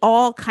really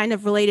all kind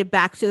of related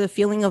back to the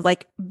feeling of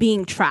like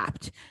being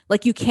trapped.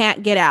 Like you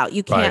can't get out,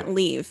 you can't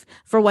leave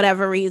for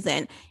whatever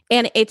reason.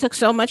 And it took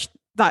so much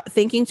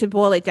thinking to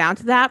boil it down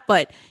to that,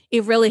 but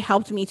it really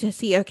helped me to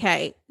see,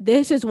 okay,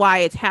 this is why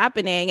it's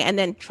happening. And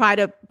then try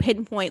to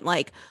pinpoint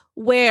like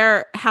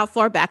how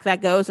far back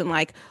that goes, and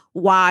like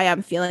why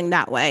I'm feeling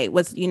that way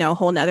was, a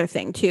whole nother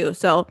thing too.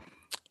 So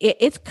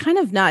it's kind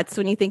of nuts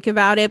when you think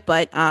about it,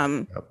 but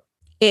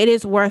it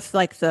is worth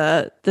like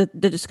the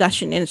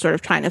discussion and sort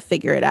of trying to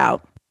figure it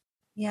out.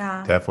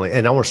 Yeah, definitely.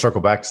 And I want to circle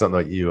back to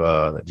something that you,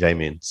 that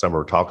Jamie and Summer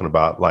were talking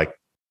about, like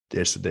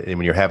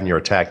when you're having your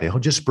attack,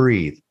 just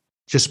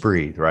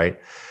breathe, right?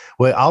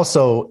 Well,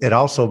 it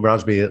also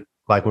reminds me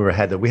like when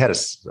we had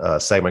a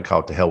segment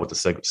called "To Hell with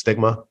the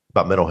Stigma"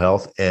 about mental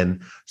health,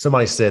 and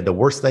somebody said the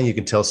worst thing you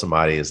can tell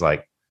somebody is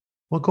like,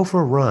 well, go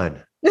for a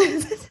run.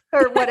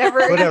 Or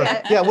whatever.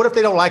 Yeah. What if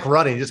they don't like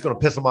running? You're just going to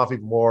piss them off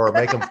even more, or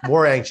make them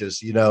more anxious,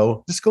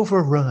 just go for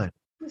a run.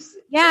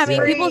 Yeah. I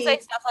mean, people say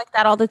stuff like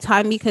that all the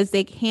time because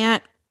they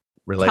can't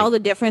tell the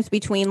difference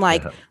between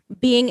like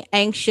being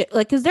anxious,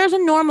 like, because there's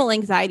a normal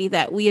anxiety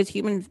that we as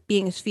human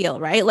beings feel,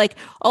 right? Like,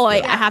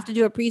 I have to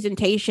do a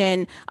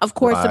presentation. Of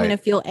course, I'm going to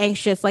feel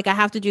anxious. Like I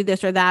have to do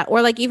this or that,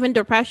 or like even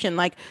depression,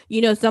 like,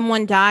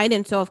 someone died.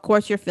 And so of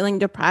course you're feeling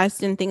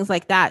depressed and things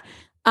like that.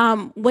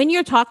 When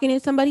you're talking to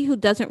somebody who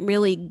doesn't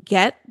really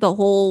get the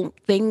whole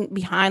thing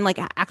behind like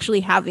actually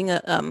having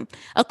a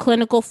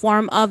clinical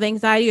form of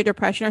anxiety or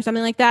depression or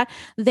something like that,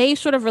 they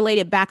sort of relate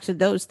it back to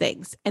those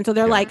things. And so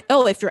they're like,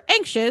 oh, if you're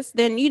anxious,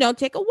 then,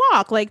 take a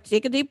walk, like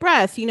take a deep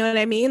breath, you know what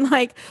I mean?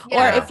 Like,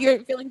 or if you're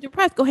feeling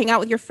depressed, go hang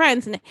out with your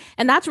friends.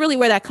 And that's really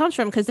where that comes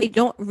from, because they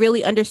don't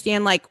really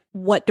understand like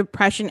what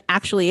depression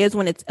actually is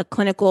when it's a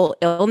clinical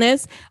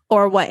illness,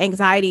 or what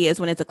anxiety is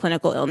when it's a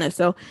clinical illness.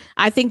 So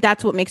I think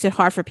that's what makes it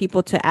hard for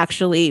people to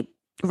actually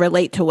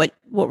relate to what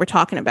we're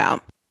talking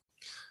about.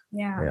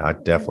 Yeah, I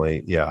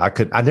definitely,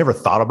 I never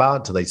thought about it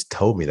until they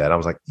told me that. I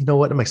was like, you know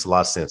what? It makes a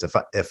lot of sense.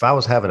 If I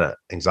was having an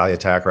anxiety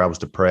attack, or I was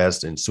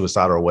depressed and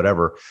suicidal or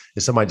whatever,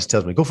 and somebody just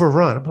tells me, go for a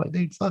run, I'm like,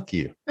 dude, fuck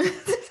you.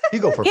 You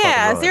go for a fucking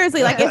run.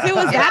 Seriously. Like if it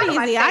was that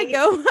easy, I'd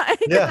go.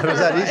 Yeah, if it was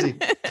that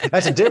easy.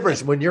 That's the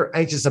difference when you're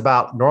anxious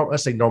about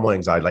let's say normal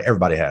anxiety, like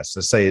everybody has.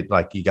 Let's say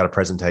like you got a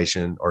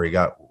presentation or you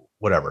got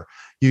whatever.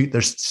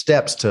 There's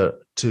steps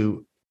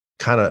to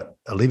kind of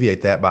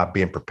alleviate that by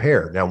being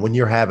prepared. Now, when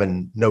you're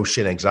having no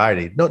shit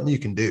anxiety, nothing you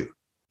can do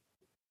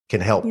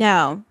can help.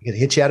 No. It can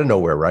hit you out of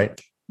nowhere,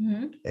 right?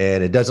 Mm-hmm.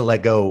 And it doesn't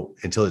let go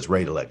until it's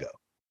ready to let go.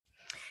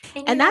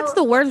 And that's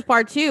the worst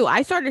part too.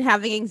 I started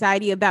having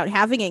anxiety about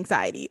having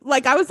anxiety.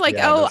 Like I was like,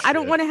 I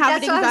don't want to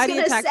have an anxiety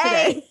attack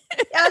today.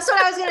 That's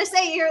what I was going to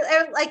say. You're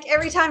like,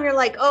 every time you're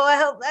like, I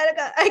hope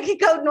I could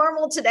go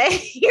normal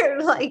today.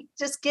 You're like,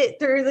 just get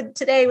through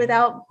today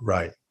without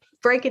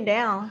breaking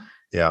down.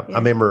 Yeah. I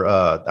remember,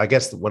 I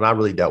guess when I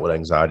really dealt with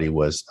anxiety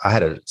was I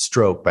had a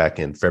stroke back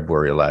in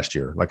February of last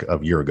year, like a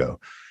year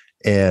ago.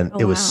 And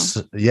it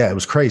was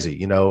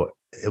crazy.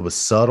 It was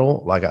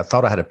subtle. Like I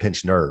thought I had a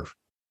pinched nerve.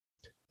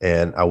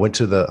 And I went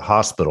to the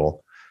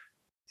hospital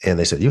and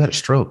they said, you had a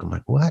stroke. I'm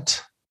like,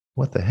 what?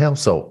 what the hell?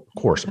 So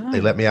of course they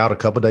let me out a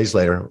couple of days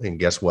later, and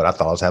guess what? I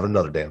thought I was having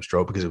another damn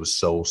stroke because it was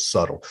so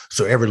subtle.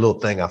 So every little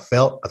thing I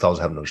felt, I thought I was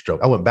having another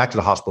stroke. I went back to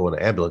the hospital in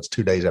an ambulance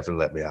 2 days after they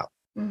let me out.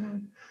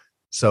 Mm-hmm.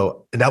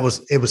 So, and it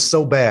was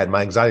so bad.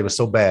 My anxiety was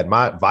so bad.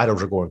 My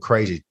vitals are going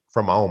crazy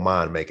from my own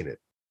mind, making it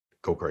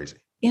go crazy.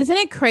 Isn't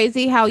it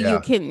crazy how you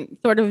can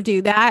sort of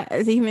do that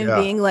as a human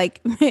being,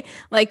 like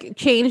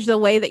change the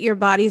way that your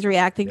body's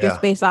reacting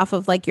just based off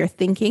of like your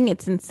thinking?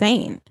 It's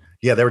insane.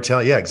 Yeah, they were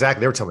telling,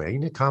 exactly. They were telling me, hey, you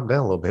need to calm down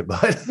a little bit,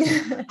 bud.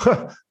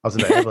 I was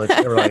in the ambulance.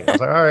 They were like, I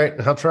was like, all right,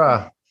 I'll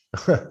try.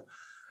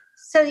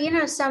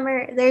 So,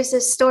 Summer, there's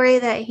this story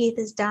that Heath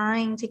is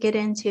dying to get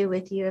into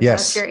with you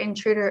about your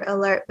intruder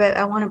alert. But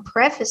I want to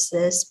preface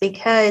this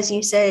because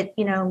you said,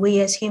 we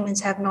as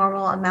humans have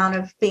normal amount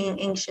of being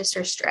anxious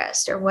or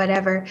stressed or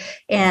whatever.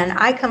 And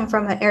I come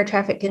from an air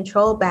traffic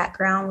control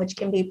background, which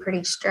can be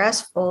pretty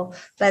stressful.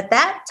 But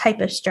that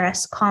type of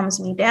stress calms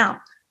me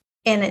down.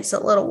 And it's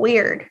a little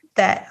weird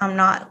that I'm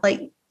not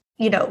like,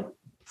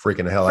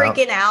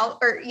 freaking out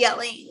or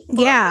yelling or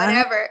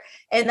whatever.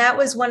 And that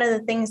was one of the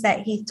things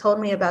that he told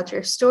me about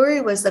your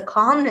story was the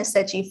calmness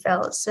that you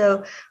felt.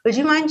 So would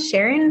you mind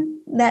sharing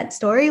that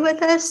story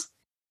with us?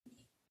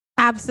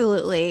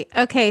 Absolutely.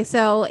 Okay.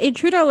 So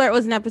Intruder Alert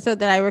was an episode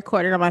that I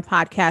recorded on my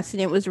podcast,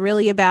 and it was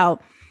really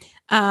about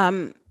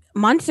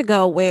months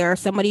ago where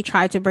somebody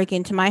tried to broke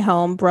into my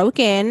home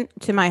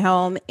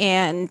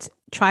and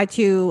tried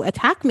to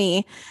attack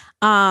me.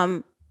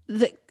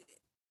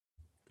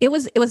 It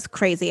was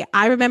crazy.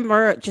 I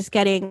remember just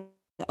getting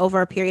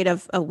over a period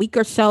of a week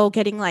or so,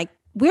 getting like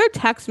weird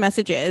text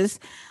messages,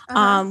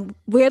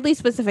 weirdly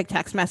specific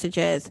text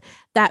messages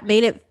that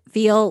made it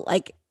feel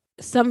like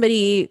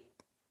somebody,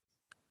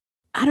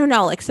 I don't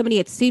know, like somebody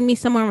had seen me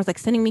somewhere and was like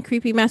sending me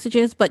creepy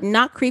messages, but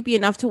not creepy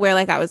enough to where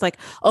like I was like,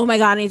 oh my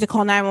God, I need to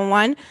call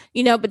 911,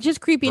 but just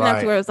creepy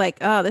enough to where it was like,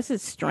 oh, this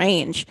is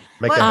strange.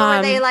 Were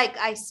they like,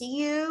 I see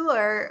you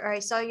or I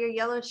saw your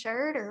yellow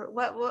shirt, or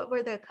what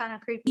were the kind of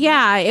creepy?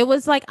 Yeah, it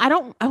was like, I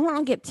don't want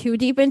to get too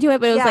deep into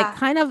it, but it was like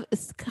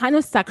kind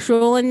of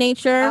sexual in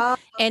nature. Oh,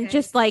 okay. And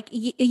just like,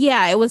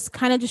 it was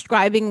kind of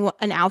describing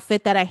an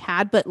outfit that I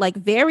had, but like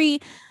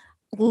very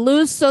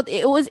loose. So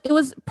it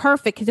was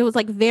perfect because it was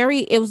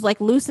like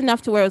loose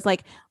enough to where it was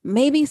like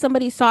maybe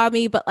somebody saw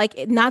me, but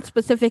like not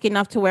specific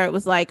enough to where it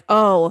was like,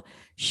 oh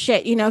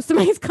shit,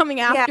 somebody's coming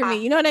after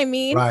me. You know what I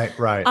mean?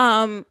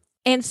 Right.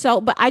 And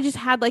so, but I just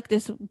had like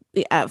this,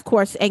 of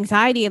course,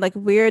 anxiety and like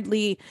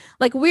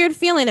weird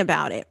feeling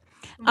about it.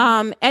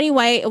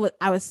 Anyway,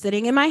 I was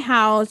sitting in my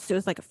house. It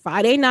was like a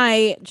Friday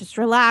night, just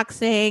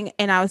relaxing,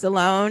 and I was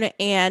alone,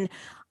 and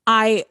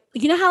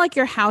you know how like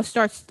your house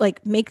starts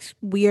like makes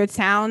weird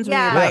sounds when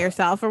you're by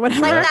yourself or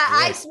whatever, like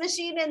that ice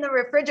machine in the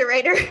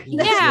refrigerator.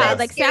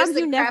 Like sounds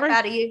you never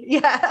out of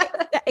you.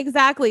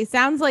 Exactly,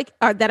 sounds like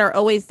that are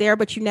always there,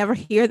 but you never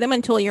hear them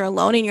until you're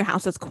alone and your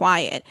house is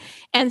quiet.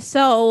 And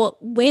so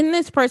when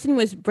this person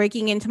was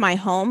breaking into my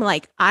home,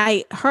 like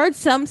I heard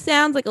some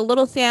sounds, like a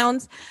little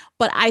sounds,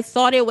 but I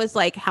thought it was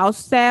like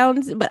house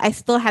sounds, but I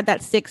still had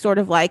that sick sort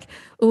of like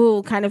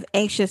kind of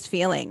anxious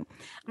feeling.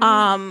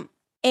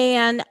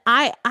 And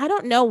I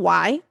don't know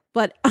why,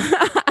 but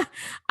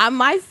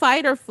my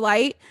fight or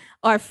flight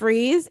or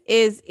freeze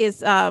is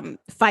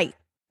fight,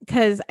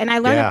 and I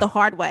learned it the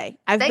hard way.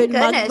 I've been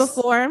mugged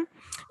before.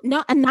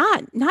 No,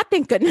 not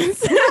thank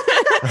goodness.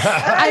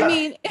 I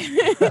mean,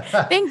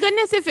 thank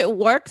goodness if it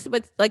works,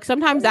 but like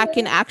sometimes that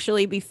can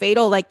actually be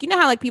fatal. Like,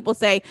 how like people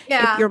say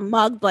if you're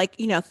mugged, like,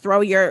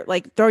 throw your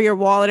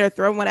wallet or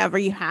throw whatever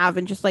you have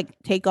and just like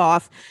take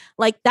off.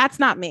 Like that's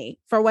not me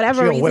for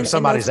whatever reason. Whip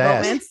somebody's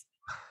ass. Moments.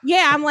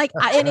 Yeah, I'm like,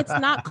 and it's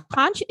not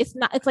conscious. It's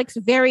not. It's like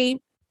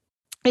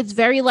it's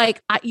very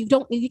like you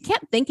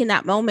can't think in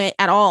that moment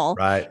at all.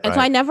 Right. And so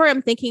I never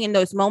am thinking in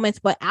those moments,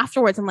 but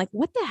afterwards I'm like,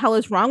 what the hell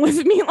is wrong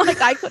with me? Like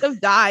I could have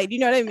died. You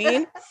know what I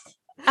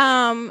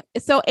mean?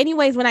 So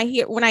anyways, when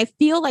I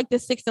feel like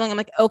this sick feeling, I'm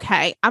like,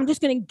 okay, I'm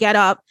just going to get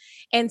up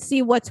and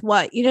see what's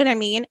what. You know what I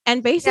mean?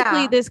 And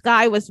basically this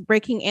guy was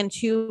breaking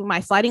into my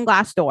sliding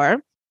glass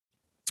door,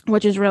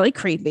 which is really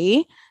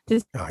creepy to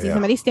see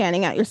somebody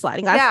standing at your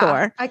sliding glass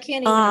door. I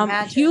can't even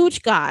imagine.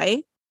 Huge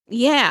guy.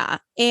 Yeah.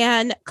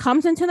 And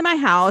comes into my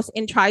house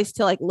and tries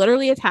to like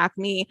literally attack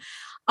me.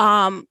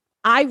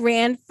 I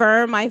ran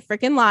for my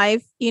freaking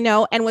life,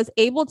 and was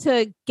able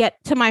to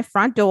get to my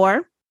front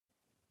door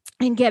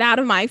and get out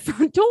of my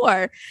front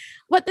door.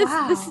 But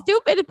the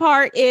stupid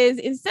part is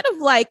instead of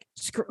like,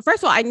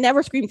 first of all, I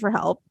never screamed for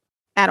help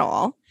at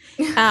all.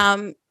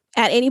 At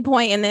any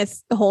point in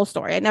this whole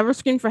story, I never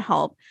screamed for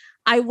help.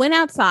 I went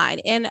outside,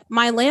 and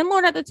my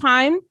landlord at the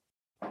time,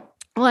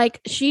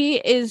 like she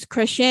is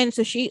Christian.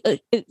 So she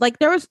like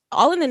there was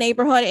all in the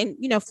neighborhood,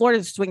 and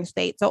Florida's a swing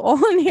state. So all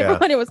in the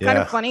neighborhood, it was kind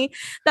of funny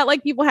that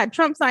like people had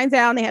Trump signs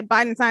out and they had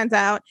Biden signs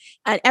out,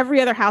 and every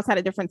other house had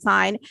a different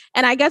sign.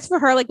 And I guess for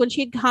her, like when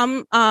she'd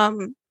come,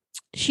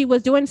 she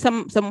was doing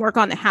some work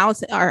on the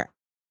house or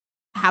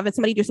having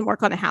somebody do some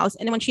work on the house.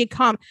 And then when she had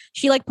come,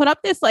 she like put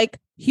up this like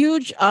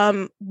huge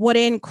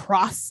wooden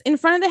cross in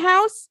front of the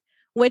house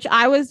which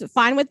I was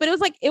fine with, but it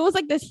was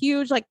like this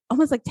huge, like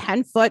almost like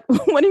 10-foot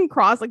wooden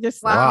cross, like just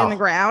stuck in the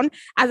ground,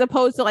 as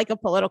opposed to like a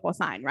political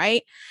sign.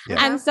 Right.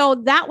 Yeah. And so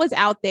that was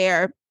out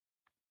there,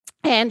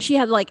 and she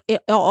had like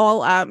it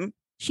all,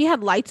 she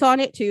had lights on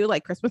it too,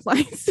 like Christmas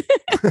lights.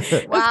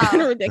 Wow.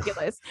 Kind of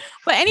ridiculous.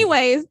 But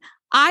anyways,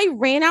 I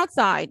ran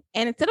outside,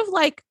 and instead of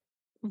like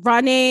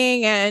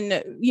running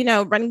and,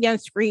 running down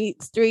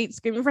street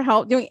screaming for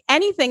help, doing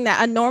anything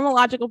that a normal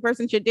logical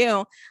person should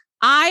do,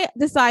 I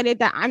decided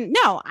that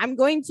I'm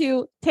going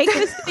to take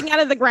this thing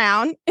out of the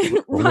ground and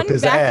run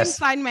back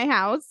inside my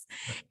house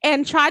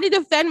and try to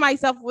defend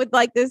myself with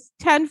like this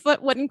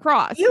 10-foot wooden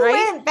cross. You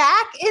went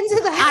back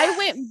into the house. I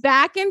went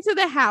back into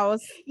the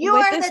house. You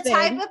are the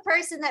type of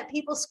person that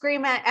people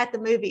scream at the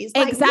movies.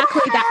 Like,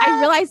 exactly.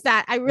 Yes!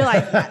 That. I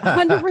realized that.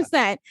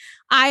 100%.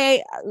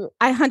 I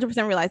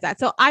 100% realized that.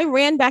 So I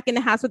ran back in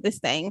the house with this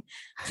thing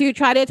to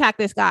try to attack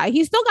this guy.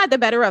 He still got the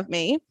better of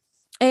me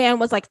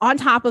and was like on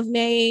top of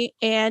me.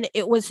 And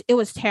it was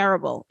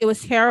terrible. It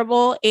was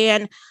terrible.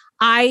 And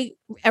I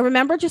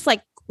remember just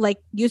like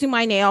using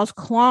my nails,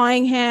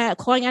 clawing at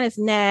his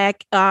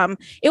neck.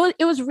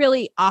 It was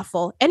really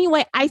awful.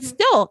 Anyway,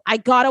 I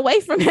got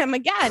away from him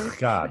again.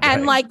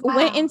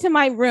 Went into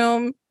my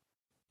room,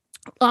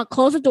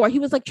 closed the door. He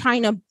was like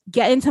trying to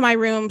get into my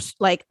room.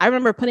 Like, I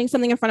remember putting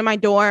something in front of my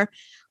door.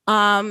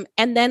 And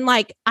then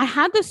like I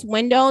had this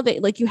window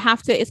that like you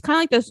have to, it's kind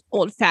of like those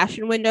old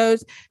fashioned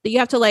windows that you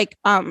have to like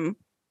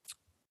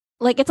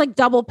it's like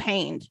double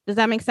paned. Does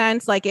that make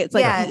sense? Like it's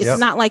like, it's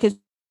not like it's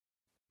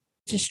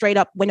just straight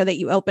up window that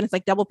you open. It's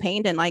like double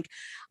paned. And like,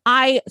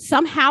 I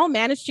somehow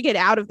managed to get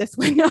out of this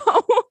window.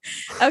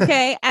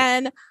 Okay.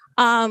 And,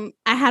 I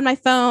had my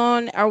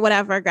phone or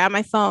whatever, grabbed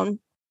my phone,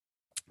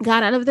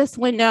 got out of this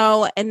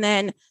window, and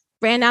then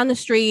ran down the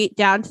street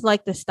down to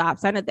like the stop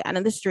sign at the end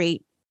of the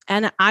street.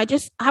 And I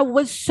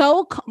was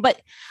so,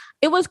 but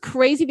it was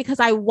crazy because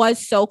I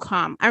was so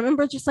calm. I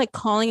remember just like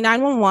calling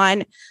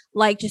 911,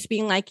 like just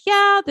being like,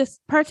 yeah, this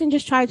person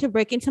just tried to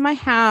break into my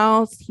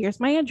house. Here's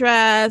my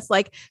address.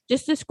 Like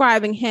just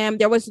describing him.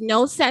 There was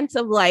no sense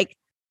of like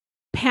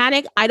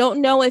panic. I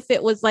don't know if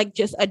it was like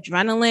just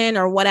adrenaline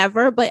or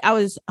whatever, but I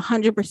was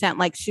 100%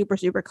 like super,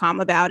 super calm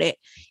about it.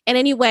 And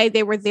anyway,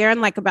 they were there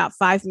in like about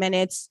 5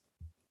 minutes.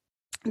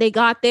 They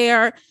got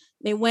there.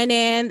 They went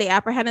in, they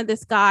apprehended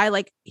this guy.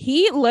 Like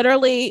he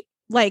literally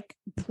like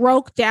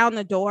broke down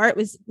the door. It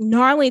was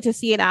gnarly to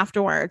see it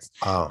afterwards,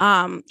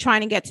 trying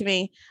to get to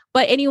me.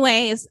 But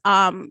anyways,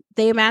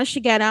 they managed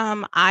to get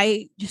him.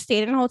 I just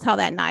stayed in a hotel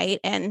that night.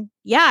 And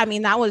yeah, I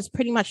mean, that was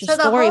pretty much the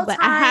story. Whole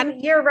time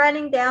you're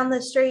running down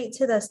the street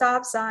to the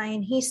stop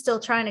sign, he's still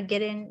trying to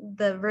get in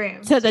the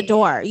room. To the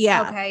door.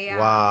 Yeah. Okay. Yeah.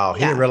 Wow.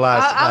 He didn't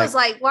realize. I was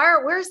like,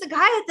 where's the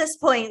guy at this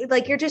point?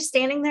 Like, you're just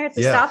standing there at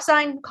the stop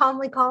sign,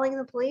 calmly calling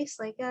the police.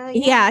 Like,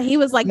 yeah, he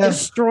was like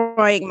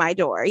destroying my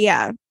door.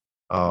 Yeah.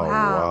 Oh,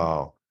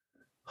 wow.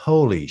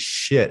 Holy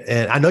shit.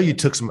 And I know you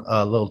took some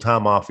little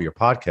time off of your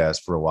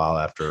podcast for a while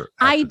after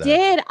I that.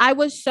 did. I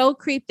was so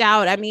creeped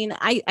out. I mean,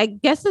 I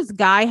guess this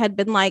guy had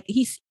been like,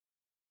 he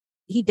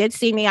did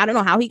see me. I don't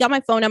know how he got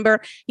my phone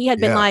number. He had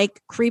been like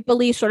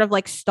creepily sort of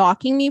like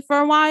stalking me for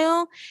a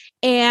while.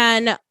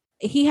 And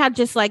he had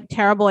just like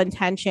terrible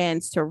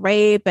intentions to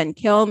rape and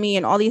kill me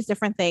and all these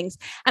different things.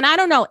 And I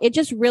don't know, it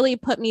just really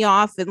put me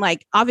off. And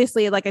like,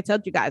 obviously, like I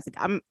told you guys,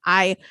 like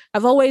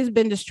I've always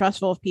been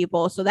distrustful of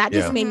people. So that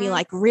just made me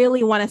like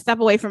really want to step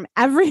away from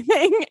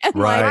everything and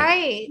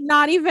like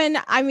not even,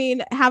 I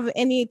mean, have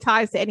any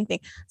ties to anything.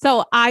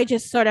 So I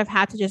just sort of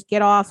had to just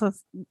get off of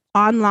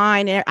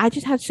online, and I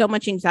just had so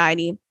much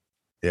anxiety.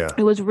 Yeah,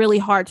 it was really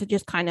hard to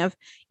just kind of,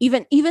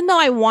 even though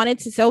I wanted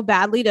to so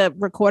badly to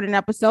record an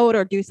episode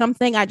or do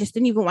something, I just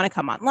didn't even want to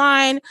come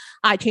online.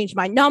 I changed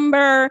my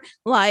number.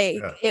 Like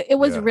it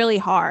was really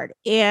hard.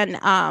 And,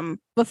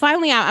 but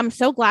finally I'm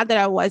so glad that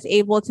I was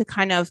able to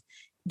kind of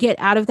get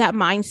out of that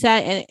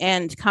mindset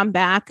and come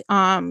back,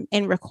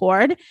 and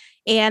record.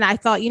 And I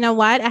thought, you know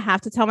what, I have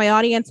to tell my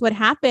audience what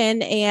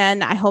happened,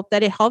 and I hope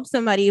that it helps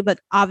somebody. But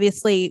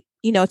obviously,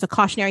 you know, it's a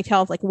cautionary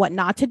tale of like what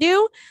not to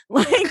do.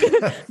 Like,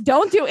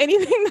 don't do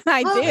anything that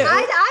I do.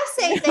 I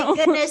say thank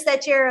goodness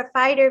that you're a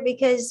fighter,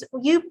 because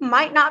you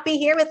might not be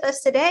here with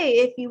us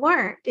today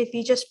if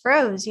you just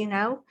froze, you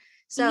know?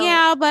 So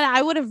yeah, but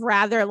I would have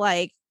rather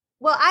like.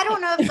 Well, I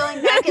don't know if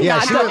going back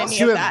and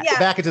she went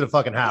back into the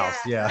fucking house.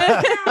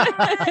 Yeah.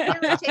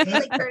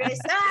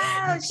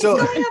 So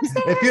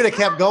if you'd have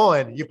kept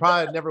going, you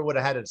probably never would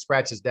have had to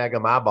scratch his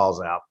daggum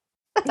eyeballs out.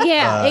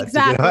 Yeah,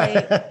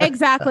 exactly.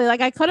 Exactly.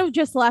 Like I could have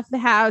just left the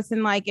house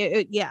and like,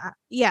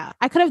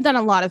 I could have done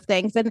a lot of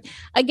things. And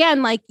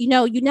again, like, you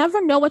know, you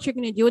never know what you're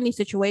going to do in these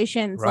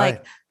situations. Right.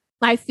 Like,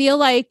 I feel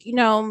like, you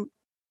know,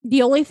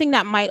 the only thing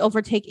that might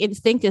overtake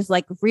instinct is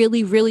like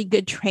really, really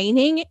good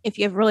training. If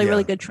you have really,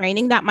 really good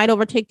training, that might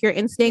overtake your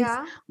instincts.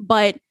 Yeah.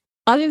 But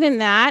other than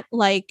that,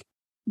 like,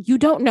 you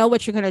don't know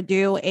what you're going to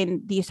do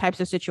in these types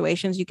of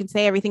situations. You can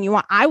say everything you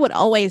want. I would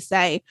always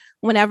say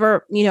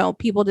whenever,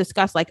 people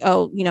discuss like,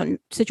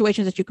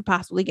 situations that you could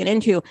possibly get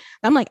into,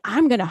 I'm like,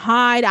 I'm going to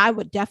hide. I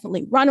would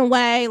definitely run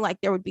away.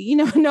 Like there would be,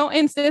 no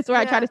instance where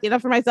I try to stand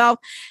up for myself.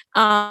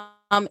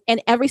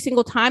 And every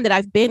single time that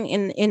I've been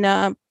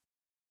in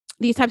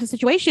these types of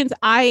situations,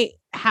 I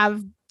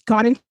have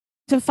gone into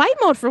fight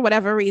mode for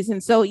whatever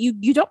reason. So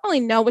you don't really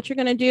know what you're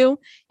going to do.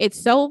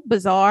 It's so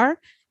bizarre.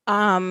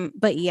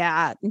 But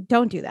yeah,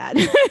 don't do that.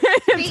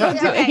 Don't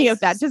do any of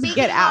that. Just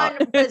get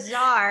out.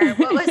 Bizarre.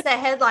 What was the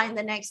headline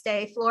the next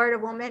day? Florida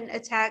woman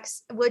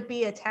attacks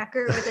would-be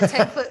attacker with a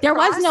 10-foot There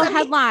was no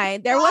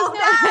headline. There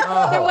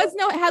was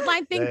no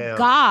headline. Thank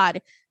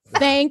God.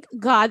 Thank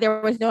God there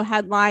was no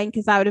headline,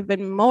 because I would have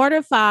been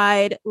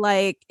mortified.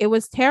 Like it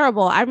was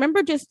terrible. I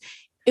remember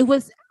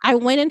I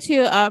went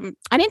into,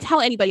 I didn't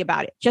tell anybody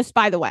about it. Just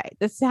by the way,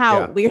 this is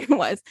how weird it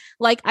was.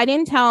 Like I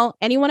didn't tell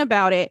anyone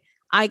about it.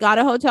 I got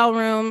a hotel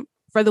room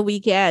for the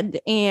weekend.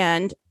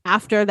 And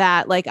after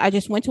that, like I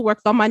just went to work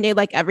on Monday,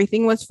 like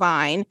everything was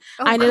fine.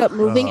 I ended up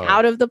moving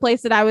out of the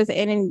place that I was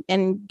in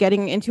and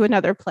getting into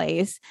another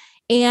place.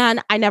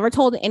 And I never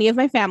told any of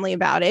my family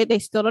about it. They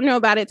still don't know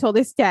about it till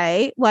this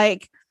day.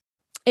 Like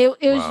it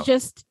was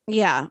just,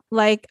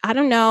 like, I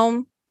don't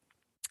know.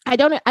 I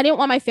didn't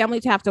want my family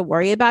to have to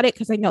worry about it,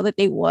 because I know that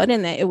they would,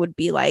 and that it would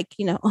be like,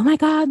 oh my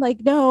God, like,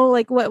 no,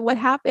 like what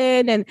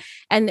happened,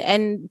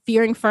 and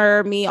fearing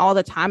for me all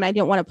the time. I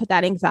didn't want to put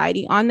that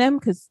anxiety on them,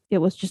 because it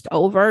was just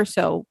over.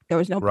 So there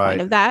was no point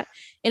of that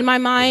in my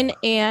mind.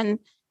 And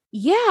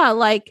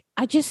like,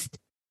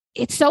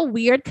 it's so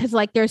weird, because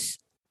like there's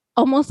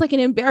almost like an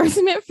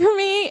embarrassment for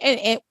me, and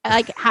it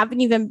like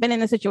haven't even been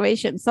in a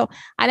situation. So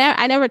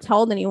I never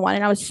told anyone,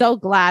 and I was so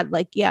glad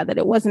that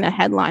it wasn't a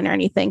headline or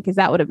anything, because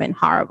that would have been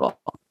horrible.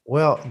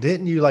 Well,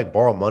 didn't you like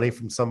borrow money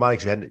from somebody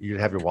because you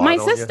didn't have your wallet?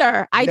 My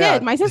sister, I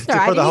did. My sister,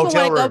 I didn't even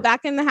want to go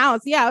back in the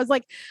house. Yeah, I was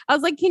like,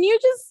 can you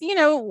just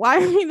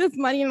wire me this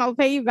money and I'll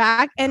pay you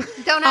back? And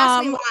don't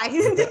ask me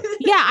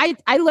why.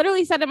 I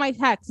literally said in my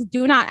text,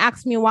 do not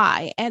ask me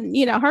why. And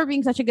her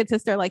being such a good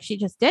sister, like she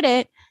just did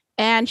it.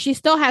 And she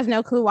still has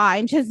no clue why,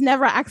 and she's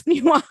never asked me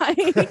why.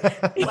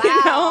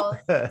 Wow.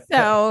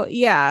 So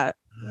yeah.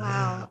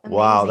 Wow. Amazing.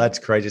 Wow, that's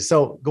crazy.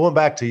 So going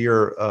back to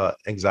your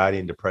anxiety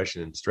and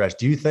depression and stress,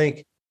 do you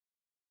think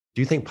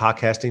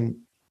podcasting,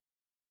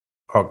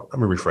 or let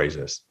me rephrase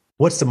this,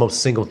 what's the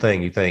most single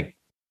thing you think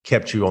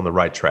kept you on the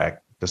right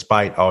track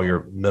despite all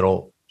your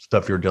mental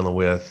stuff you're dealing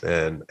with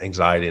and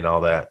anxiety and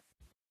all that?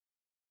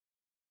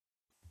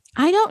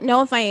 I don't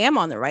know if I am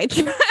on the right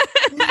track.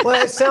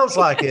 Well, it sounds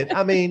like it.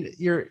 I mean,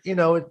 I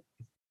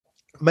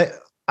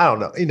don't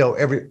know.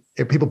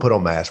 If people put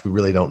on masks, we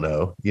really don't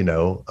know.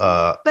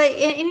 But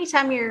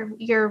anytime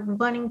you're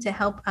wanting to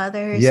help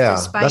others,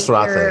 despite that's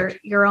what I think.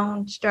 Your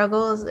own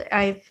struggles,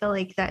 I feel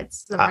like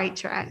that's the right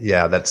track.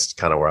 Yeah, that's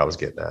kind of where I was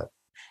getting at.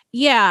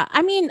 Yeah,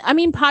 I mean,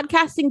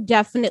 podcasting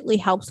definitely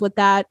helps with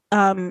that.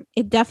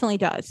 It definitely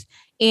does.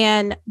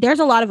 And there's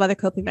a lot of other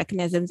coping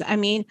mechanisms. I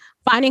mean,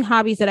 finding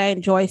hobbies that I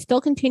enjoy,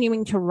 still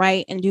continuing to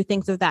write and do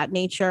things of that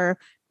nature.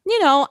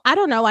 I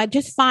don't know. I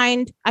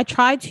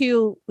try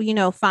to,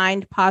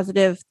 find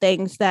positive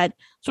things that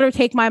sort of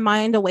take my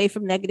mind away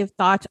from negative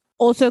thoughts.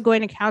 Also,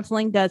 going to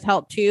counseling does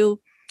help too.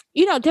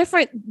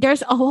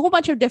 There's a whole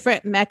bunch of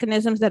different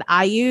mechanisms that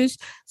I use.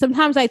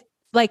 Sometimes I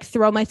like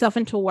throw myself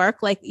into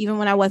work. Like even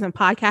when I wasn't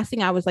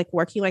podcasting, I was like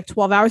working like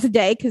 12 hours a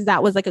day, because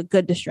that was like a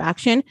good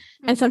distraction.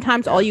 And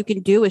sometimes all you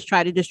can do is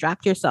try to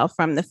distract yourself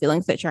from the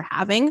feelings that you're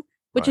having,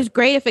 which is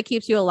great if it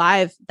keeps you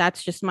alive.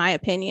 That's just my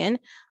opinion.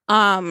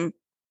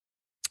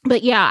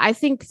 But yeah, I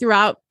think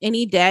throughout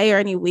any day or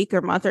any week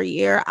or month or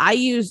year, I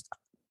use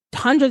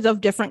hundreds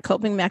of different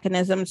coping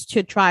mechanisms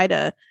to try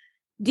to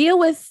deal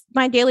with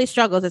my daily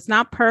struggles. It's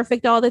not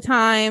perfect all the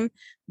time,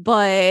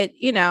 but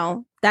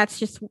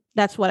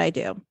that's what I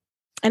do.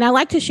 And I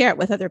like to share it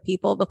with other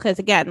people, because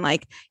again,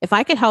 like if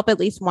I could help at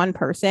least one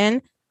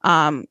person,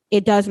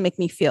 it does make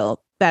me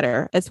feel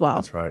better as well.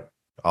 That's right.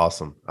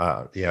 Awesome.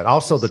 Yeah.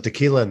 Also the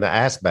tequila and the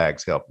ass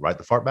bags help, right?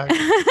 The fart bags.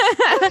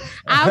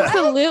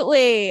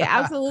 Absolutely.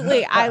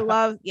 I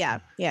love. Yeah.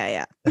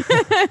 I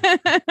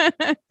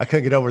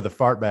couldn't get over the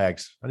fart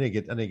bags. I need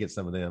to get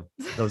some of them.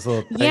 Those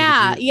little.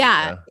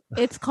 Yeah.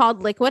 It's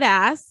called Liquid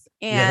Ass.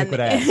 And Liquid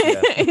Ass,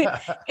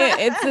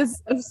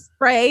 it's a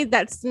spray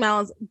that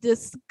smells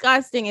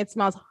disgusting. It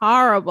smells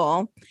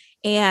horrible.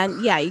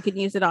 And yeah, you can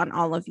use it on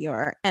all of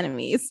your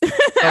enemies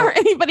or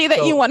anybody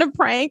that you want to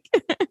prank.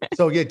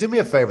 So yeah, do me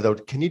a favor though.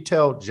 Can you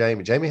tell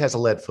Jamie? Jamie has a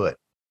lead foot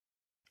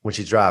when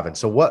she's driving.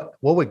 So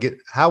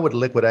how would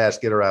Liquid Ass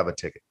get her out of a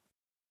ticket?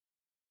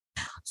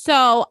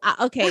 So,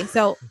 okay.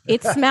 So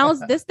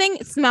this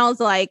thing smells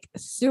like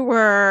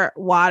sewer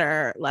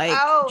water, like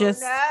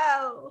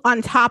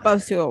on top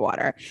of sewer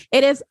water.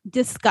 It is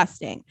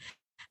disgusting.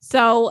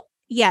 So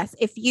yes,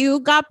 if you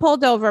got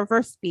pulled over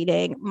for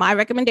speeding, my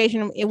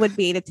recommendation, it would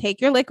be to take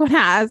your Liquid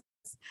Ass,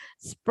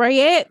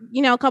 spray it,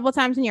 a couple of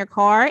times in your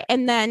car.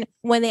 And then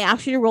when they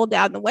ask you to roll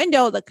down the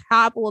window, the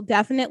cop will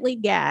definitely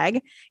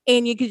gag.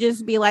 And you could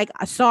just be like,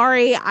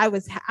 sorry, I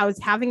was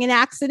having an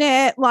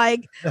accident.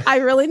 Like, I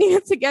really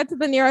needed to get to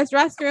the nearest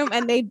restroom.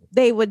 And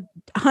they would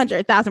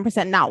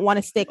 100,000% not want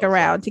to stick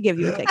around to give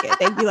you a ticket.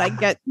 They'd be like,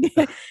 get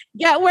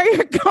where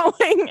you're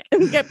going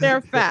and get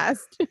there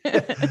fast.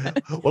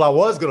 Well, I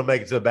was going to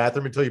make it to the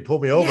bathroom until you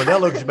pulled me over. Now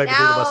look, you make me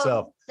do it to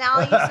myself. Now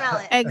you smell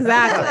it.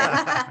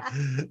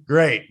 Exactly.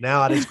 Great.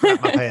 Now I just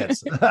crap my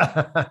pants.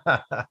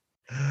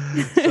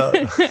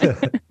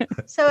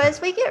 So as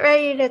we get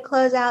ready to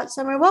close out,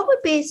 Summer, what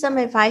would be some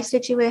advice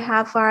that you would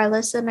have for our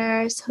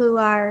listeners who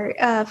are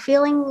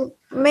feeling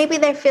like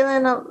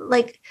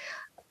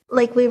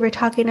we were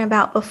talking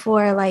about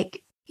before,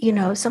 like,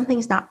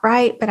 something's not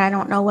right, but I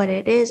don't know what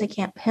it is. I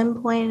can't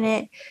pinpoint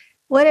it.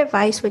 What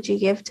advice would you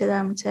give to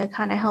them to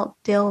kind of help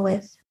deal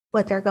with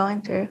what they're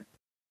going through?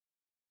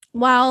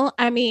 Well,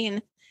 I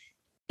mean,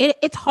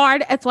 it's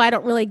hard. That's why I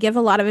don't really give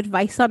a lot of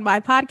advice on my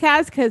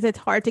podcast, because it's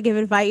hard to give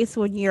advice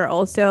when you're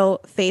also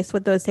faced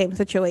with those same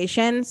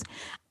situations.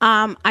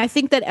 I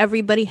think that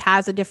everybody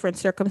has a different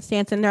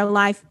circumstance in their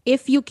life.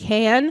 If you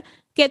can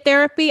get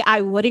therapy,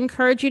 I would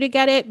encourage you to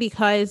get it,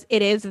 because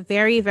it is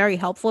very, very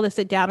helpful to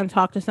sit down and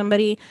talk to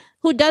somebody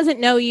who doesn't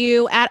know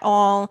you at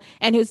all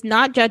and who's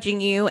not judging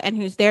you and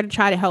who's there to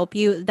try to help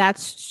you.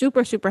 That's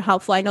super, super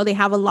helpful. I know they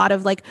have a lot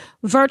of like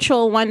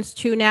virtual ones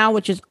too now,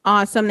 which is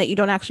awesome, that you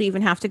don't actually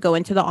even have to go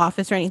into the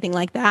office or anything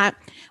like that,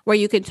 where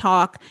you can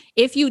talk.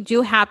 If you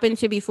do happen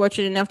to be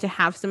fortunate enough to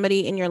have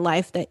somebody in your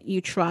life that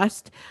you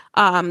trust,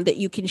 that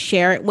you can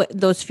share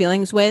those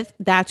feelings with,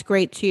 that's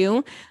great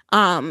too.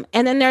 And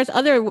then there's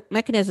other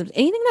mechanisms,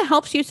 anything that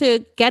helps you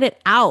to get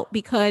it out,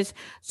 because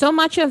so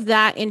much of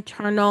that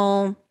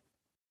internal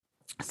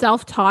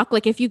self-talk,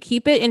 like if you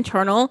keep it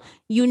internal,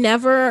 you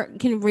never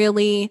can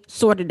really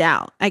sort it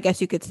out, I guess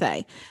you could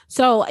say.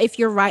 So if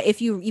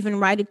you even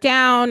write it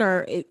down,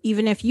 or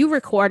even if you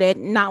record it,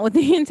 not with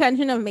the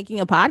intention of making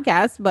a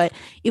podcast, but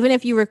even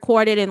if you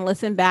record it and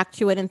listen back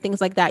to it and things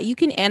like that, you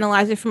can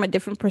analyze it from a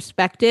different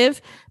perspective,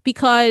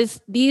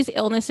 because these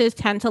illnesses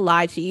tend to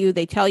lie to you.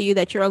 They tell you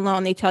that you're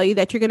alone. They tell you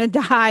that you're going to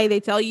die. They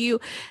tell you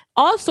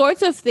all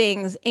sorts of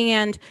things.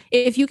 And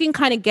if you can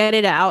kind of get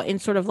it out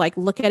and sort of like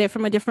look at it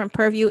from a different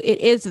purview, it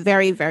is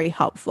very, very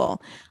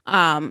helpful.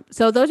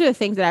 So those are the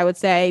things that I would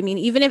say. I mean,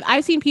 even if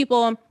I've seen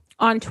people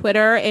on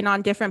Twitter and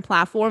on different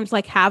platforms,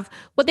 like have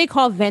what they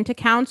call vent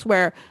accounts,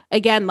 where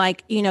again,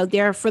 like,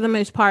 they're for the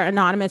most part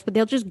anonymous, but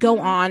they'll just go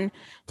on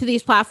to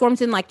these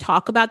platforms and like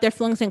talk about their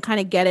feelings and kind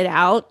of get it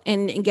out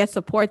and get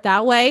support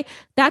that way.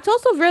 That's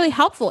also really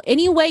helpful.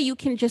 Any way you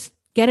can just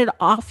get it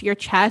off your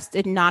chest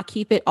and not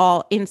keep it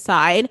all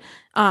inside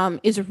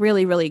is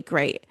really, really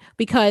great,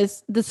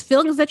 because those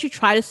feelings that you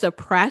try to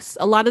suppress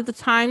a lot of the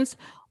times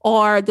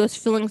are those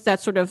feelings that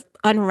sort of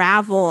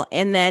unravel,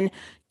 and then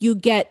you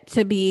get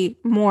to be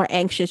more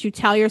anxious. You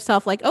tell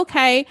yourself like,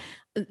 okay,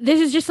 this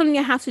is just something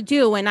I have to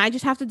do, and I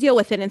just have to deal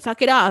with it and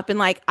suck it up. And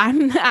like,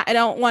 I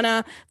don't want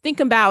to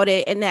think about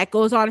it. And that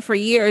goes on for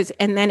years.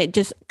 And then it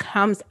just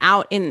comes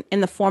out in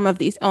the form of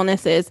these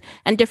illnesses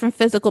and different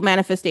physical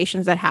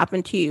manifestations that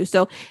happen to you.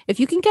 So if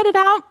you can get it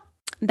out,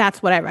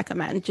 that's what I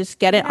recommend. Just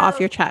get it off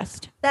your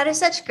chest. That is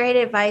such great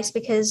advice,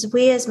 because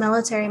we as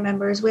military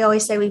members, we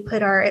always say we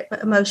put our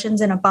emotions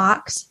in a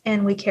box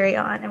and we carry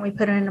on, and we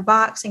put it in a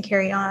box and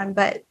carry on.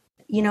 But,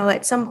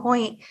 at some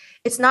point,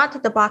 it's not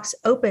that the box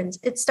opens,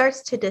 it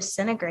starts to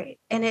disintegrate,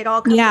 and it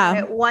all comes out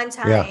at one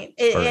time.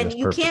 And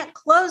you can't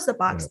close the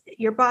box. Yeah.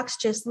 Your box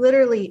just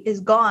literally is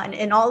gone.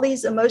 And all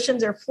these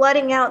emotions are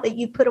flooding out that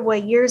you put away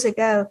years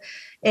ago.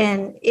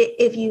 And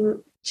if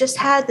you just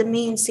had the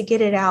means to get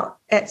it out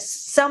at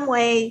some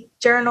way,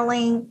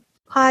 journaling,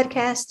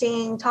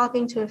 podcasting,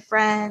 talking to a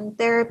friend,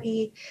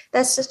 therapy,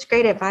 that's just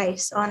great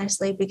advice,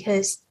 honestly,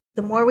 because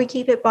the more we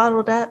keep it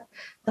bottled up,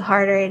 the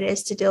harder it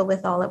is to deal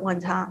with all at one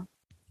time.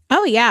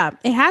 Oh, yeah.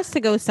 It has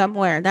to go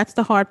somewhere. That's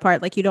the hard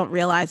part. Like, you don't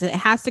realize it. It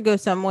has to go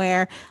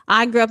somewhere.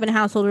 I grew up in a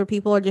household where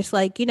people are just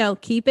like,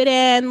 keep it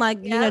in,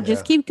 like,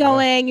 just keep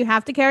going. You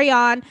have to carry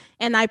on.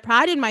 And I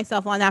prided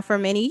myself on that for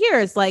many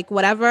years. Like,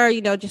 whatever,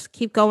 just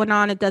keep going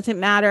on. It doesn't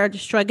matter.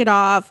 Just shrug it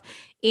off.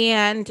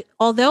 And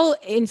although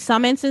in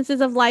some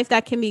instances of life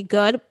that can be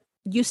good,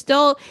 you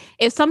still,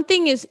 if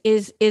something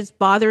is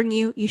bothering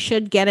you, you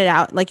should get it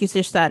out, like you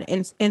just said,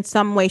 in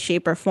some way,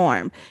 shape, or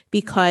form,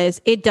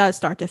 because it does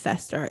start to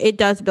fester. It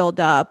does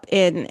build up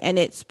and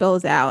it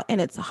spills out,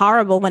 and it's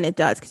horrible when it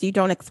does, because you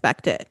don't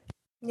expect it.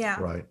 Yeah.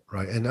 Right.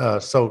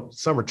 And so,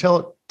 Summer,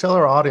 tell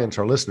our audience,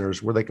 our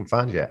listeners, where they can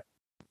find you at.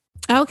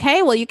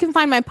 Okay, well, you can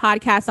find my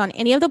podcast on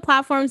any of the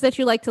platforms that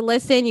you like to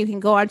listen. You can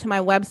go onto my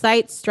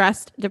website,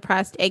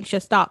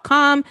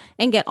 stresseddepressedanxious.com,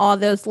 and get all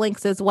those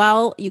links as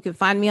well. You can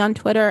find me on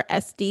Twitter,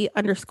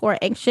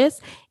 SD_anxious.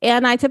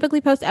 And I typically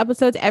post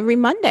episodes every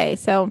Monday.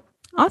 So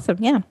awesome.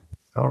 Yeah.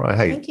 All right.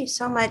 Hey, thank you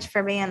so much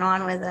for being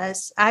on with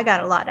us. I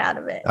got a lot out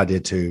of it. I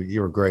did too. You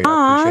were great.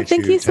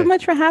 Thank you so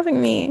much for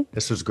having me.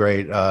 This was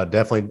great.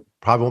 Definitely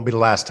probably won't be the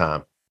last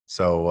time.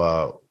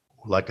 So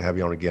like to have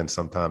you on again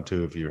sometime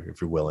too, if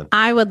you're willing.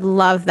 I would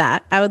love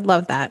that.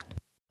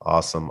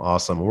 Awesome.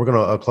 We're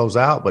going to close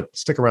out, but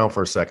stick around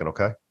for a second.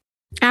 Okay.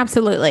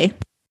 Absolutely.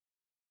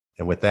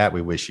 And with that,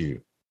 we wish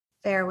you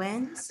fair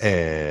winds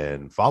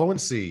and following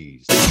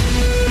seas.